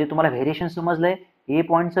 म्हणजे तुम्हाला व्हेरिएशन समजलंय, ए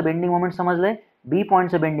पॉईंटचं बेंडिंग मोमेंट समजलंय, बी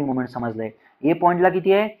पॉईंटचं बेंडिंग मोमेंट समजलंय. ए पॉईंटला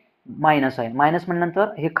किती आहे मायनस आहे, मायनस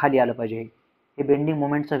म्हणल्यानंतर हे खाली आलं पाहिजे, हे बेंडिंग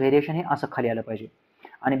मोमेंटचं व्हेरिएशन हे असं खाली आलं पाहिजे.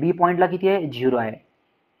 आणि बी पॉईंटला किती आहे झिरो आहे.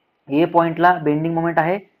 ए पॉईंटला बेंडिंग मोमेंट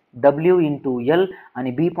आहे W इंटू एल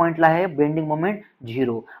आणि बी पॉईंटला आहे बेंडिंग मोमेंट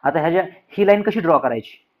झिरो. आता ह्याच्या ही लाईन कशी ड्रॉ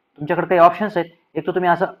करायची, तुमच्याकडे काही ऑप्शन्स आहेत. एक तर तुम्ही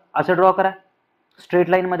असं ड्रॉ करा स्ट्रेट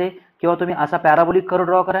लाईनमध्ये, किंवा तुम्ही असा पॅराबोलिक कर्व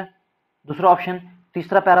ड्रॉ करा, दुसरं ऑप्शन.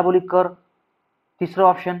 तिसरा पॅराबोलिक कर्व, तिसरं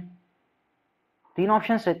ऑप्शन. 3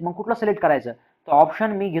 ऑप्शन्स आहेत, मग कुठलं सिलेक्ट करायचं. तर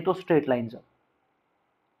ऑप्शन मी घेतो स्ट्रेट लाईनचं,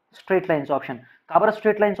 स्ट्रेट लाईनचं ऑप्शन. का बरं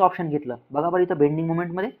स्ट्रेट लाईनचं ऑप्शन घेतलं, बघा बरं इथं बेंडिंग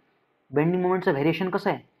मोमेंटमध्ये बेंडिंग मोमेंटचं व्हेरिएशन कसं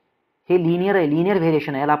आहे, हे लिनियर आहे, लिनियर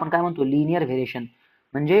व्हेरिएशन आहे. याला आपण काय म्हणतो लिनियर व्हेरिएशन.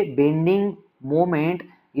 म्हणजे bending moment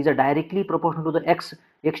is a directly proportional to the x.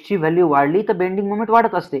 एक्सची value वाढली तर बेंडिंग मोमेंट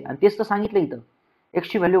वाढत असते, आणि तेच तर सांगितलं इथं.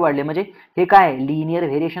 एक्सची व्हॅल्यू वाढली म्हणजे हे काय लिनियर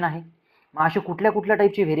व्हेरिएशन आहे. मग असे कुठल्या कुठल्या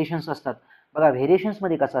टाईपचे व्हेरिएशन्स असतात बघा.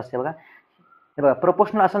 व्हेरिएशन्समध्ये कसं असते बघा, हे बघा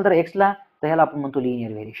प्रोपोर्शनल असेल तर एक्सला, तर ह्याला आपण म्हणतो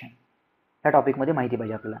लिनियर व्हेरिएशन. ह्या टॉपिकमध्ये माहिती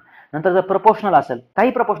पाहिजे आपल्याला. नंतर जर प्रपोर्शनल असेल,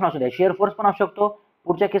 काही प्रपोर्शनल असू द्या, शेअर फोर्स पण असू शकतो,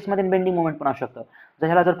 पुढच्या केसमध्ये बेंडिंग मोमेंट पण असू शकतं. जर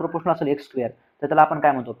ह्याला जर प्रोपोर्शनल असेल एक्स स्क्वेअर, तर त्याला आपण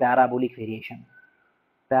काय म्हणतो पॅराबोलिक व्हेरिएशन.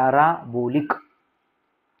 Parabolic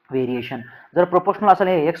variation. जर प्रोपोर्शनल असेल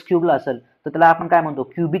हे एक्स क्यूबला असेल, तर त्याला आपण काय म्हणतो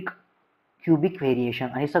क्यूबिक व्हेरिएशन.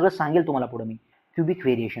 आणि सगळं सांगेल तुम्हाला पुढे मी. क्यूबिक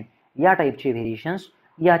व्हेरिएशन या टाईपचे व्हेरिएशन्स,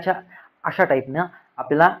 याच्या अशा टाईपनं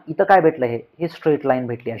आपल्याला इथं काय भेटलं, हे स्ट्रेट लाईन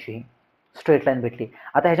भेटली, अशी स्ट्रेट लाईन भेटली.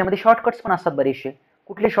 आता ह्याच्यामध्ये शॉर्टकट्स पण असतात बरेचसे.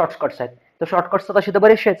 कुठले शॉर्टकट्स आहेत, तर शॉर्टकट्स तर तसे तर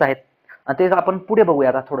बरेचसेच आहेत, आणि ते आपण पुढे बघूया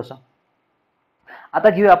आता थोडंसं. आता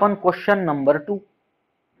घेऊया आपण क्वेश्चन नंबर 2.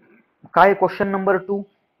 काय क्वेश्चन नंबर 2,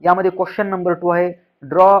 यामध्ये क्वेश्चन नंबर 2 आहे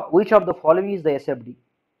draw which of the following is the SFD.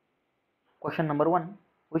 Question number 1,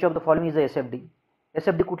 which of the following is the SFD.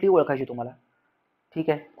 SFD कुठली ओळखायची तुम्हाला, ठीक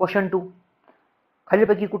आहे. क्वेश्चन 2,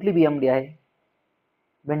 खालीपैकी कुठली बीएमडी आहे,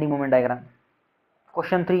 bending moment diagram.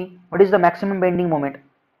 Question 3, what is the maximum bending moment.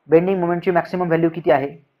 Bending मोमेंटची maximum value किती आहे,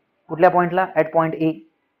 कुठल्या पॉईंटला, at point A.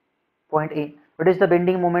 Point A. What is the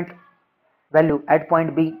bending moment value at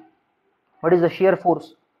point B. What is the shear force,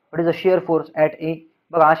 what is the shear force at a.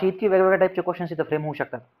 बघा अशी इतकी वेगवेगळ्या टाईपचे questions इथं फ्रेम होऊ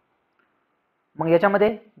शकतात. मग याच्यामध्ये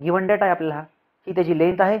गिव्हन डेटा आहे आपल्याला, ही त्याची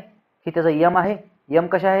लेंथ आहे, ही त्याचा एम आहे. एम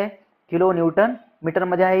कशा आहे, किलो न्यूटन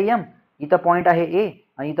मीटरमध्ये आहे एम. इथं पॉईंट आहे ए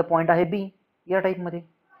आणि इथं पॉईंट आहे बी, या टाईपमध्ये.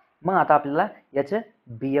 मग आता आपल्याला याचं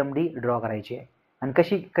बीएमडी ड्रॉ करायची आहे. आणि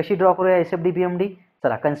कशी ड्रॉ करूया एसएफडी बीएमडी,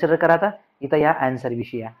 चला कन्सिडर करा. आता इथं या आन्सर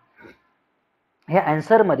विषयी आहे. ह्या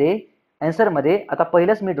आन्सरमध्ये आता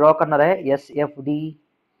पहिलंच मी ड्रॉ करणार आहे एसएफडी.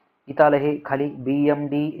 इथं आलं हे खाली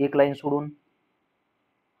बीएमडी, एक लाईन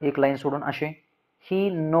सोडून असे. ही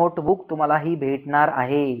नोटबुक तुम्हाला ही भेटणार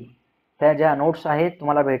आहे, त्या ज्या नोट्स आहेत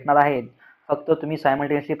तुम्हाला भेटणार आहेत. फक्त तुम्ही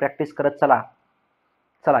सायमल्टेनियसली प्रॅक्टिस करत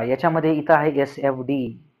चला. याच्यामध्ये इथं आहे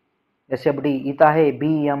एसएफडी, इथं आहे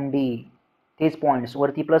बीएमडी, तेच पॉईंट्स,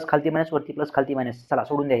 वरती प्लस खालती मायनस, वरती प्लस खालती मायनस. चला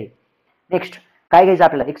सोडून द्या हे. नेक्स्ट काय घ्यायचं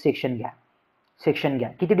आपल्याला, एक सेक्शन घ्या.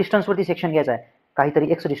 किती डिस्टन्सवरती सेक्शन घ्यायचा आहे,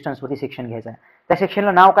 काहीतरी एक्स डिस्टन्सवरती सेक्शन घ्यायचा आहे. त्या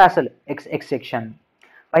सेक्शनला नाव काय असेल, एक्स सेक्शन.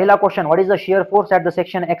 पहिला question, what is the shear force at the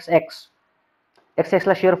section x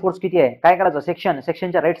ला शिअर फोर्स किती आहे. काय करायचं,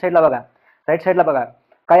 सेक्शनच्या राईट साईडला बघा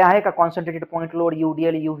काय आहे का, कॉन्सन्ट्रेटेड पॉईंट लोड,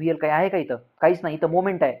 यूडीएल, यूव्हीएल काय आहे का इथं, काहीच नाही. इथं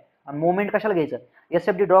मोमेंट आहे. आणि मोमेंट कशाला घ्यायचं,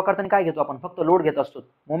 एसएफडी ड्रॉ करताना काय घेतो आपण, फक्त लोड घेत असतो,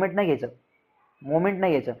 मोमेंट नाही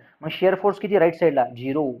घ्यायचं. मग शिअर फोर्स किती, राईट साईडला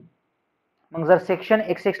 0. मग जर सेक्शन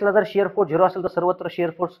एक्सला जर शिअर फोर्स 0 असेल तर सर्वत्र शिअर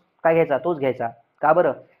फोर्स काय घ्यायचा, तोच घ्यायचा. का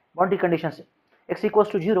बरं, boundary conditions, x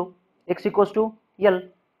equals to 0, x equals to L.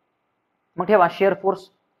 मग ठेवा shear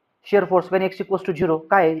force Wien x equals to 0,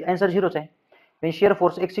 काय आन्सर 0च आहे. Wien shear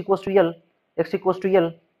force x equals to L,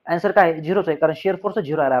 answer काय 0च आहे, कारण शिअर फोर्स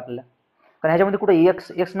 0 आला आपल्याला. कारण ह्याच्यामध्ये कुठे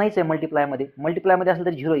एक्स नाहीच आहे, मल्टिप्लायमध्ये असेल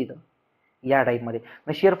तर 0 इथं, या टाईपमध्ये.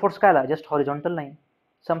 मग शिअर फोर्स काय आला, जस्ट हॉरिझॉन्टल लाईन.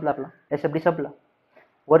 संपला आपला एसएफडी संपला.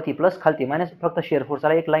 वरती प्लस खालती मायनस, फक्त शिअर फोर्स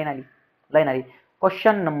आला, एक लाईन आली.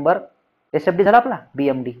 क्वेश्चन नंबर, एसएफडी झाला आपला,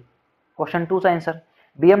 बीएमडी. Question 2चा answer.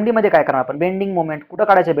 बीएमडी मध्ये काय करणार आपण, बेंडिंग मोमेंट कुठं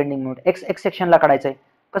काढायचं, बेंडिंग मोमेंट एक्स सेक्शनला काढायचंय.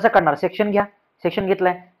 कसं काढणार, सेक्शन घ्या, सेक्शन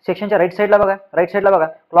घेतलाय, सेक्शनच्या राईट साईडला बघा,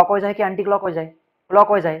 क्लॉकवाईज आहे की अँटी क्लॉकवाईज आहे,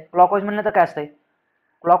 क्लॉकवाईज आहे. क्लॉकवाईज म्हणलं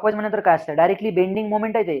तर काय असतंय, डायरेक्टली बेंडिंग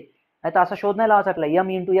मोमेंट आहे ते. नाही तर असा शोध नाही लावायचा आपल्याला, एम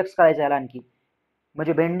इंटू एक्स करायचा याला आणखी,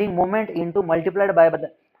 म्हणजे bending moment into multiplied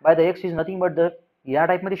by the x is nothing but the, या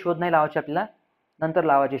टाईपमध्ये शोध नाही लावायचे आपल्याला, नंतर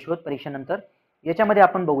लावायचे शोध परीक्षेनंतर. याच्यामध्ये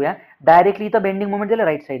आपण बघूया डायरेक्टली इथं बेंडिंग मोमेंट दिलं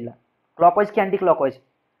राईट साईडला, क्लॉकवाईज की अँटी क्लॉकवाईज,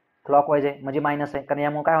 क्लॉकवाईज आहे म्हणजे मायनस आहे, कारण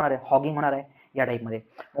यामुळे काय होणार आहे, हॉगिंग होणार आहे. या टाईपमध्ये.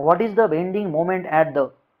 What is the bending moment at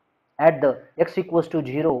the x equals to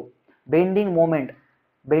 0, bending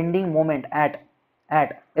moment at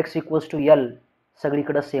x equals to l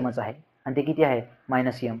सगळीकडे सेमच आहे आणि ते किती आहे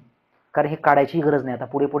 -m. कारण हे काढायची गरज नाही, आता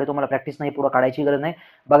पुढे पुढे तुम्हाला प्रॅक्टिस नाही, पुढे काढायची गरज नाही,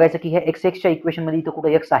 बघायचं की हे x इक्वेशन मध्ये इथं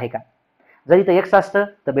कुठं x आहे का. जर इथं x असतं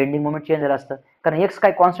तर बेंडिंग मोमेंट चेंज झालं असतं, कारण x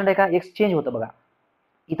काय कॉन्स्टंट आहे का, x चेंज होतं बघा.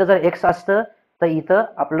 इथं जर x असतं तर इथं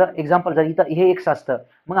आपलं एक्झाम्पल जर इथं हे x असतं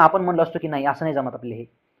मग आपण म्हणलो असतो की नाही असं नाही जमत, आपले हे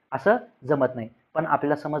असं जमत नाही. पण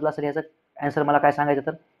आपल्याला समजलं असेल याचं आन्सर मला काय सांगायचं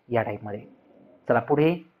तर या टाईपमध्ये. चला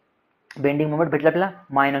पुढे बेंडिंग मोमेंट भेटला आपल्याला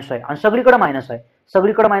मायनस आहे आणि सगळीकडे मायनस आहे.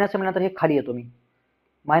 सगळीकडे मायनस आहे म्हणल्यानंतर हे खाली येतो मी,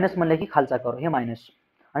 मायनस म्हणलं की खालचा करो, हे मायनस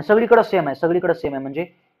आणि सगळीकडे सेम आहे, सगळीकडे सेम आहे. म्हणजे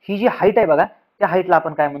ही जी हाईट आहे बघा त्या हाईटला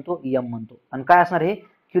आपण काय म्हणतो m म्हणतो आणि काय असणार हे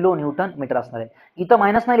किलो न्यूटन मीटर असणार आहे. इथं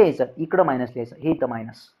मायनस नाही लिहायचं, इकडं मायनस लिहायचं, हे इथं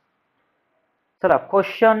मायनस. चला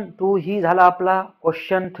क्वेश्चन 2 ही झाला आपला.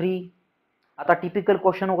 क्वेश्चन 3 आता टिपिकल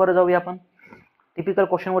क्वेश्चन वगैरे जाऊया आपण, टिपिकल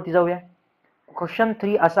क्वेश्चन वरती जाऊया. क्वेश्चन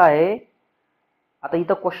 3 असा आहे, आता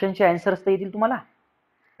इथं क्वेश्चनचे आन्सर्स तर येतील तुम्हाला.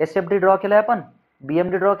 SFD ड्रॉ केलाय आपण,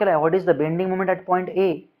 BMD ड्रॉ केलाय. What is the bending moment at point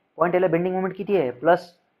A, point एला बेंडिंग मोमेंट किती आहे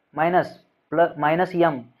minus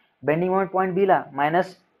m, bending moment point बी ला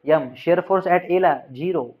 -m, share force at a ला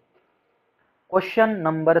 0. क्वेश्चन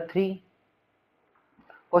नंबर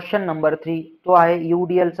 3 तो आहे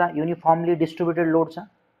UDL चा, युनिफॉर्मली डिस्ट्रीब्युटेड लोडचा.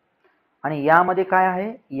 आणि यामध्ये काय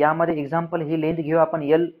आहे, यामध्ये एक्झाम्पल ही लेंथ घेऊ आपण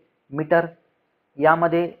L मीटर.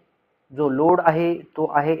 यामध्ये जो लोड आहे तो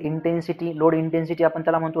आहे इंटेन्सिटी, लोड इंटेन्सिटी आपण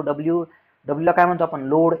त्याला म्हणतो W. ला काय म्हणतो आपण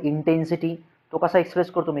लोड इंटेन्सिटी. तो कसा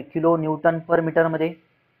एक्सप्रेस करतो मी किलो न्यूटन पर मीटर मध्ये.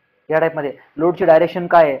 या टाईपमध्ये लोडची डायरेक्शन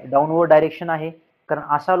काय आहे, डाऊनवर्ड डायरेक्शन आहे, कारण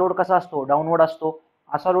असा लोड कसा असतो डाऊनवर्ड असतो,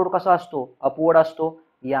 असा लोड कसा असतो अपवर्ड असतो,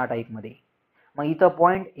 या टाईपमध्ये. मग इथं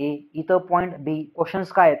पॉईंट ए, इथं पॉईंट बी.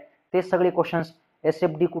 क्वेश्चन्स काय आहेत ते सगळे क्वेश्चन्स.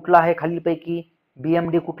 SFD कुठला आहे खालीपैकी,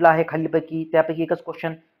 BMD कुठला आहे खालीपैकी, त्यापैकी एकच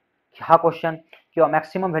क्वेश्चन हा क्वेश्चन. किंवा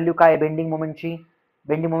मॅक्सिमम व्हॅल्यू काय आहे बेंडिंग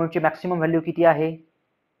मोमेंटची मॅक्सिमम व्हॅल्यू किती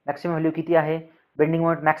आहे, बेंडिंग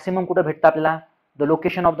मोमेंट मॅक्सिमम कुठं भेटतं आपल्याला, the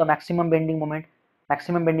location of the maximum bending moment.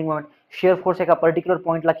 Share force एका पर्टिक्युलर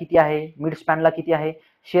पॉईंटला किती आहे, मिड स्पॅनला किती आहे,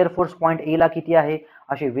 शेअर फोर्स पॉईंट ए ला किती आहे.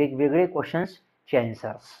 असे वेगवेगळे क्वेश्चन्सचे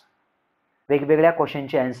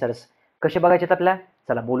आन्सर्स, कसे बघायचे आपल्याला.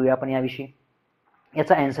 चला बोलूया आपण याविषयी.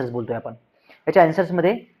 याचा आन्सर्स बोलतोय आपण. याच्या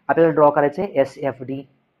आन्सर्समध्ये आपल्याला ड्रॉ करायचे SFD.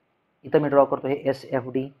 इथं मी ड्रॉ करतो हे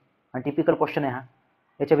SFD आणि टिपिकल क्वेश्चन आहे हा.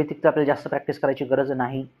 याच्या व्यतिरिक्त आपल्याला जास्त प्रॅक्टिस करायची गरज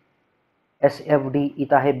नाही. SFD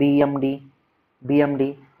इथं आहे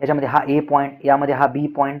BMD. याच्यामध्ये हा A पॉईंट, यामध्ये हा B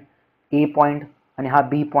पॉईंट, A पॉईंट आणि हा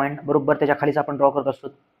B पॉईंट बरोबर त्याच्या खालीच आपण ड्रॉ करत असतो.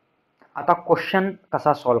 आता क्वेश्चन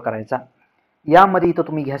कसा सॉल्व्ह करायचा, यामध्ये इथं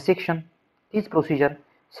तुम्ही घ्या सेक्शन, तीच प्रोसिजर.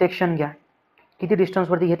 सेक्शन घ्या. किती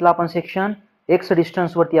डिस्टन्सवरती घेतला आपण सेक्शन, x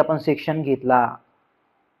डिस्टन्सवरती आपण सेक्शन घेतला,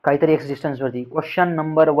 काहीतरी x डिस्टन्सवरती. Question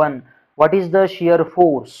number 1, what is the shear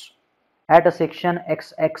force at a section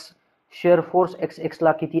XX. Shear force XX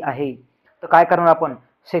ला किती आहे. तर काय करणार आपण,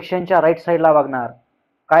 सेक्शनच्या राईट साईडला बघणार.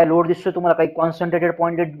 काय लोड दिसतोय तुम्हाला, काही कॉन्सन्ट्रेटेड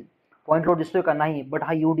पॉईंट लोड दिसतोय का, नाही. बट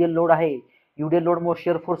हा UDL लोड आहे. UDL लोडमुळे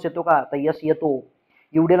शिअर फोर्स येतो का, तर यस येतो.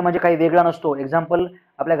 UDL म्हणजे काही वेगळा नसतो. एक्झाम्पल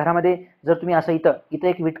आपल्या घरामध्ये जर तुम्ही असं इथं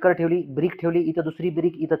एक विटकर ठेवली, ब्रिक ठेवली, इथं दुसरी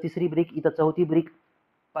ब्रिक, इथं तिसरी ब्रिक, इथं चौथी ब्रिक,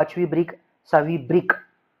 पाचवी ब्रिक, सहावी ब्रिक,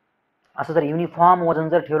 असं जर युनिफॉर्म वजन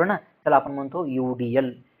जर ठेवलं ना त्याला आपण म्हणतो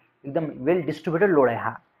UDL. एकदम वेल डिस्ट्रीब्युटेड लोड आहे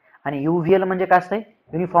हा. आणि UVL म्हणजे काय असतंय,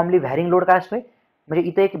 युनिफॉर्मली व्हॅरिंग लोड काय असतोय, म्हणजे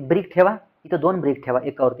इथं एक ब्रिक ठेवा, इथं 2 ब्रिक ठेवा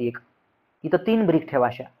एकावरती एक, इथं 3 ब्रिक ठेवा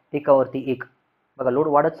अशा एकावरती एक. बघा लोड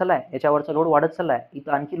वाढत चाललाय, याच्यावरचा लोड वाढत चाललाय,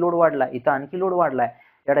 इथं आणखी लोड वाढलाय, इथं आणखी लोड वाढलाय.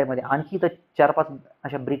 या टाईपमध्ये आणखी इथं 4-5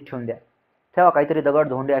 अशा ब्रिक ठेवून द्या, ठेवा काहीतरी दगड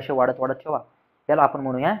धोंडे असे वाढत ठेवा. याला आपण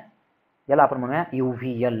म्हणूया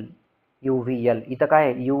UVL. इथं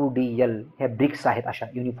काय UDL, हे ब्रिक्स आहेत अशा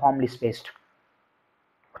युनिफॉर्मली स्पेस्ड.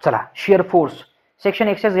 चला शिअर फोर्स सेक्शन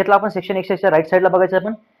एक्सेस घेतला आपण. सेक्शन एक्सेसच्या राईट साईडला बघायचं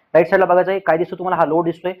आपण, राईट साईडला बघायचं आहे काय दिसतो तुम्हाला, हा लोड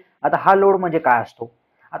दिसतोय. आता हा लोड म्हणजे काय असतो,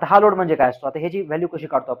 आता ह्याची व्हॅल्यू कशी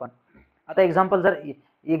काढतो आपण. आता एक्झाम्पल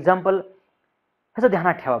ह्याचं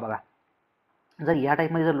ध्यानात ठेवा बघा. जर या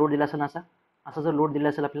टाईपमध्ये जर लोड दिला असेल ना, असा जर लोड दिला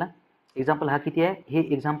असेल आपल्याला, एक्झाम्पल हा किती आहे, हे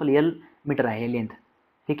एक्झाम्पल L मीटर आहे लेंथ,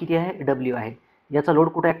 हे किती आहे W आहे. याचा लोड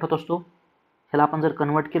कुठे ॲक्ट होत असतो, ह्याला आपण जर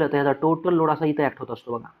कन्वर्ट केलं तर ह्याचा टोटल लोड असा इथं ॲक्ट होत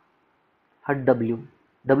असतो बघा. हा W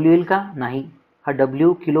येईल का, नाही. हा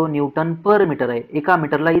W किलो न्यूटन पर मीटर आहे, एका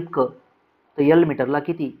मीटरला इतकं. तर L मीटरला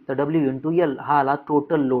किती, तर W इंटू L हा आला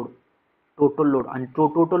टोटल लोड. आणि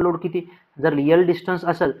टोटल लोड किती, जर L डिस्टन्स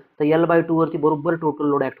असेल तर L/2 वरती बरोबर टोटल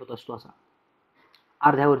लोड ॲक्ट होत असतो, असा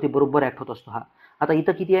अर्ध्यावरती बरोबर ॲक्ट होत असतो हा. आता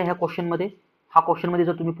इथं किती आहे ह्या क्वेश्चनमध्ये, हा क्वेश्चनमध्ये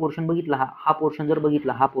जर तुम्ही पोर्शन बघितला, हा पोर्शन जर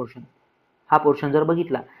बघितला, हा पोर्शन जर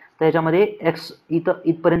बघितला तर याच्यामध्ये एक्स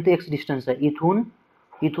इथपर्यंत एक्स डिस्टन्स आहे,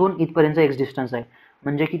 इथून इथपर्यंत एक्स डिस्टन्स आहे,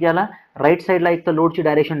 म्हणजे की त्याला राईट साईडला एक तर लोडची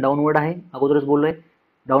डायरेक्शन डाऊनवर्ड आहे, अगोदरच बोललोय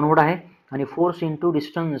डाऊनवर्ड आहे, आणि फोर्स इंटू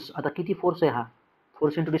डिस्टन्स, आता किती फोर्स आहे हा,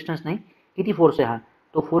 फोर्स इंटू डिस्टन्स नाही, किती फोर्स आहे हा,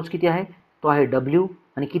 तो फोर्स किती आहे, तो आहे डब्ल्यू,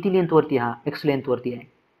 आणि किती लेंथवरती हा, एक्स लेंथवरती आहे,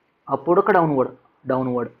 अपवर्ड का डाऊनवर्ड,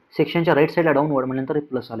 डाऊनवर्ड, सेक्शनच्या राईट साईडला डाऊनवर्ड म्हणल्यानंतर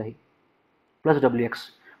प्लस आलं आहे, प्लस डब्ल्यू एक्स.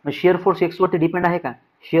 मग शिअर फोर्स एक्सवरती डिपेंड आहे का,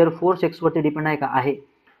 शिअर फोर्स एक्सवरती डिपेंड आहे का, आहे.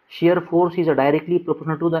 Shear force is a directly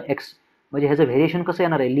proportional to the x, म्हणजे ह्याचं व्हेरिएशन कसं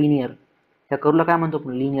येणार आहे, लिनियर. त्या कर्वला काय म्हणतो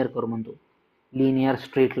आपण, लिनियर कर्व म्हणतो, लिनियर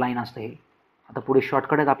स्ट्रेट लाईन असतं हे. आता पुढे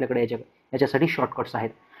शॉर्टकट आहेत आपल्याकडे, याच्यासाठी शॉर्टकट्स आहेत.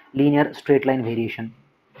 लिनियर स्ट्रेट लाईन व्हेरिएशन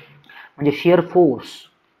म्हणजे shear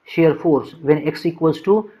force Wien x equals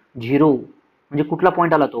to 0, म्हणजे कुठला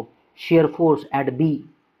पॉईंट आला तो, शिअर फोर्स ॲट बी,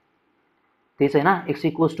 तेच आहे ना, x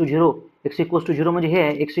equals to 0, x equals to 0 म्हणजे हे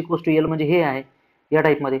आहे, एक्स इक्वल्स टू एल म्हणजे हे आहे, या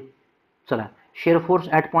टाईपमध्ये. चला, शिअर फोर्स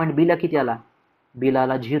ॲट पॉईंट बीला किती आला, बीला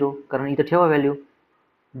आला 0, कारण इथं ठेवा व्हॅल्यू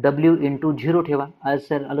डब्ल्यू इंटू 0 ठेवा,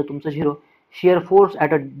 सर आलं तुमचं 0. Shear force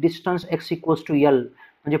at a distance x equals to L,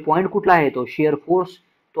 म्हणजे पॉईंट कुठला आहे तो, शिअर फोर्स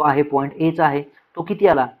तो आहे पॉईंट एचा आहे, तो किती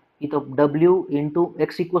आला, इथं W into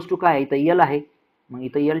x equals to काय, इथं एल आहे, मग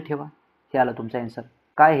इथं एल ठेवा, हे आलं तुमचा आन्सर.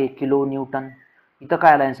 काय हे, किलो न्यूटन, इथं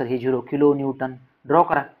काय आलं आन्सर, हे 0, किलो न्यूटन. ड्रॉ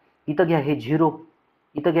करा, इथं घ्या हे 0,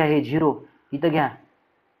 इथं घ्या हे 0, इथं घ्या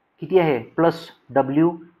किती आहे, प्लस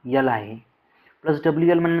डब्ल्यू एल आहे, प्लस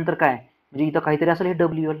डब्ल्यू एल म्हणल्यानंतर काय, म्हणजे इथं काहीतरी असेल हे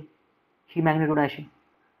डब्ल्यू एल, ही मॅग्नेट्यूड आहे अशी,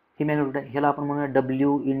 ही मॅग्नेट्यूड आहे, ह्याला आपण म्हणूया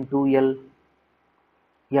डब्ल्यू इंटू एल,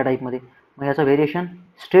 या टाईपमध्ये. मग ह्याचं व्हेरिएशन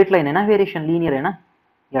स्ट्रेट लाईन आहे ना, व्हेरिएशन लिनियर आहे ना,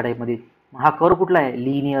 या टाईपमध्ये. हा कर्व कुठला आहे,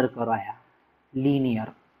 लिनियर कर्व आहे, लिनियर.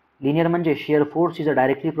 लिनियर म्हणजे shear force is a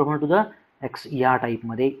directly proportional to the x, या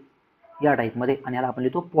टाईपमध्ये, या टाईपमध्ये, आणि याला आपण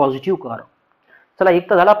लिहितो पॉझिटिव्ह कर्व. चला, एक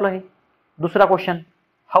तर झालं आपलं हे. दुसरा question,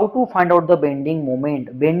 how to find out the bending moment,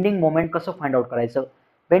 bending moment कसं फाइंड आउट करायचं.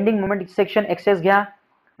 बेंडिंग मोमेंट सेक्शन एक्सेस घ्या,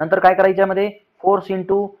 नंतर काय करायचं यामध्ये, फोर्स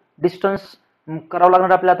इंटू डिस्टन्स करावं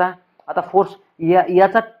लागणार आपल्याला. आता फोर्स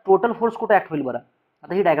याचा टोटल फोर्स कुठे ऍक्ट होईल बरं,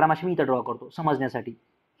 आता ही डायग्राम अशी मी इथं ड्रॉ करतो समजण्यासाठी.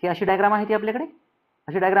 ही अशी डायग्राम आहे ती आपल्याकडे,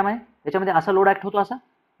 अशी डायग्राम आहे, त्याच्यामध्ये असा लोड ऍक्ट होतो, असा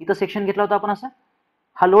इथं सेक्शन घेतला होता आपण असा.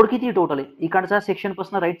 हा लोड किती आहे टोटल आहे, इकडचा सेक्शन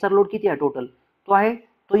पासून राईटचा लोड किती आहे टोटल, तो आहे,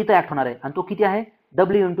 तो इथं ऍक्ट होणार आहे, आणि तो किती आहे,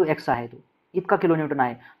 डब्ल्यू इंटू एक्स आहे, तो इतका किलो न्यूटन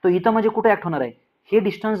आहे. तो इथं म्हणजे कुठे ऍक्ट होणार आहे, हे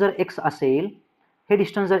डिस्टन्स जर एक्स असेल, हे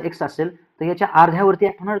डिस्टन्स जर एक्स असेल तर याच्या अर्ध्यावरती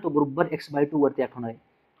ऍक्ट होणार आहे, तो बरोबर x/2 वरती ऍक्ट होणार आहे,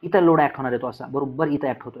 इथं लोड ऍक्ट होणार आहे, तो असा बरोबर इथं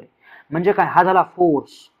ऍक्ट होतोय. म्हणजे काय, हा झाला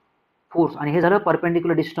फोर्स, आणि हे झालं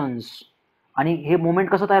परपेंडिक्युलर डिस्टन्स, आणि हे मोमेंट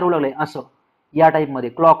कसं तयार होऊ लागलंय, असं या टाईपमध्ये,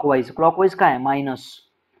 क्लॉकवाईज काय, मायनस,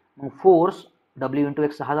 मग फोर्स डब्ल्यू इंटू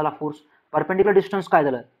एक्स, हा झाला फोर्स, परपेंडिक्युलर डिस्टन्स काय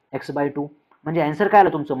झालं, x/2, म्हणजे आन्सर काय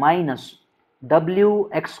आलं तुमचं, मायनस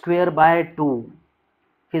WX²/2,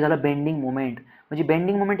 हे झालं बेंडिंग मोमेंट. म्हणजे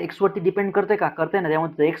बेंडिंग मोमेंट एक्स वरती डिपेंड करते का, करते ना,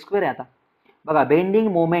 त्यामध्ये x² आहे. आता बघा, बेंडिंग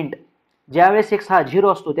मोमेंट ज्यावेळेस एक्स हा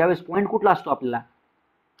 0 असतो त्यावेळेस पॉईंट कुठला असतो आपल्याला,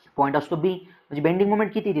 पॉईंट असतो बी, म्हणजे बेंडिंग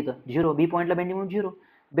मोमेंट किती तिथं 0, बी पॉईंटला बेंडिंग मोमेंट 0.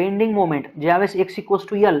 बेंडिंग मोमेंट ज्यावेळेस x इक्वल्स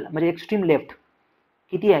टू एल, म्हणजे एक्स्ट्रीम लेफ्ट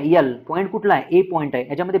किती आहे, एल पॉईंट कुठला आहे, ए पॉईंट आहे,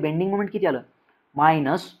 याच्यामध्ये बेंडिंग मोमेंट किती आलं,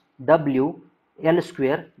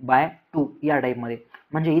 -WL²/2, या टाईपमध्ये.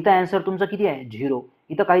 म्हणजे इथं आन्सर तुमचं किती आहे, 0,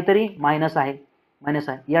 इथं काहीतरी मायनस आहे,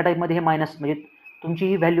 या टाईपमध्ये, हे मायनस म्हणजे तुमची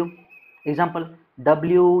ही व्हॅल्यू, एक्झाम्पल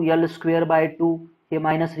WL²/2, हे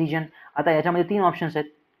मायनस रिजन. आता याच्यामध्ये 3 ऑप्शन्स आहेत,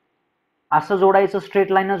 असं जोडायचं,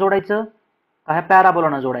 स्ट्रेट लाईननं जोडायचं, का ह्या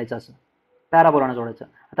पॅराबोलानं जोडायचं, असं पॅराबोलानं जोडायचं.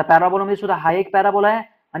 आता पॅराबोलामध्ये सुद्धा हा एक पॅराबोला आहे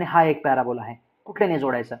आणि हा एक पॅराबोला आहे, कुठल्याने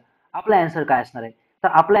जोडायचं, आपला आन्सर काय असणार आहे, तर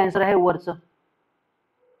आपला आन्सर आहे वरचं,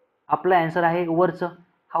 आपला आन्सर आहे वरचं,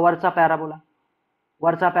 हा वरचा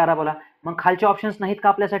पॅराबोला. मग खालचे ऑप्शन्स नाहीत का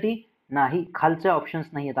आपल्यासाठी, नाही, खालचे ऑप्शन्स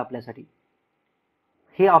नाही आहेत आपल्यासाठी,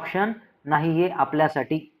 हे ऑप्शन नाही आहे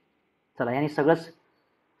आपल्यासाठी. चला, याने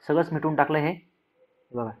सगळंच मिटून टाकलं हे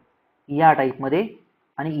बघा, या टाईपमध्ये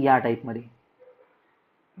आणि या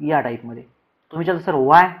टाईपमध्ये, तुम्ही विचारता सर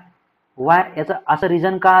वाय याचं असं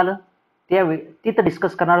रिझन का आलं, तिथं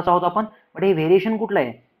डिस्कस करणारच आहोत आपण. बट हे व्हेरिएशन कुठलं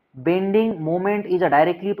आहे, bending moment is a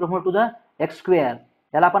directly proportional to the x²,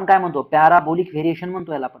 याला आपण काय म्हणतो, पॅराबोलिक व्हेरिएशन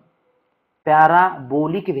म्हणतो, याला आपण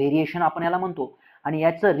पॅराबोलिक व्हेरिएशन आपण याला म्हणतो. आणि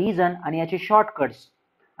याचं रिझन आणि याचे शॉर्टकट्स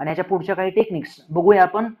आणि याच्या पुढच्या काही टेक्निक्स बघूया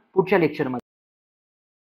आपण पुढच्या लेक्चरमध्ये.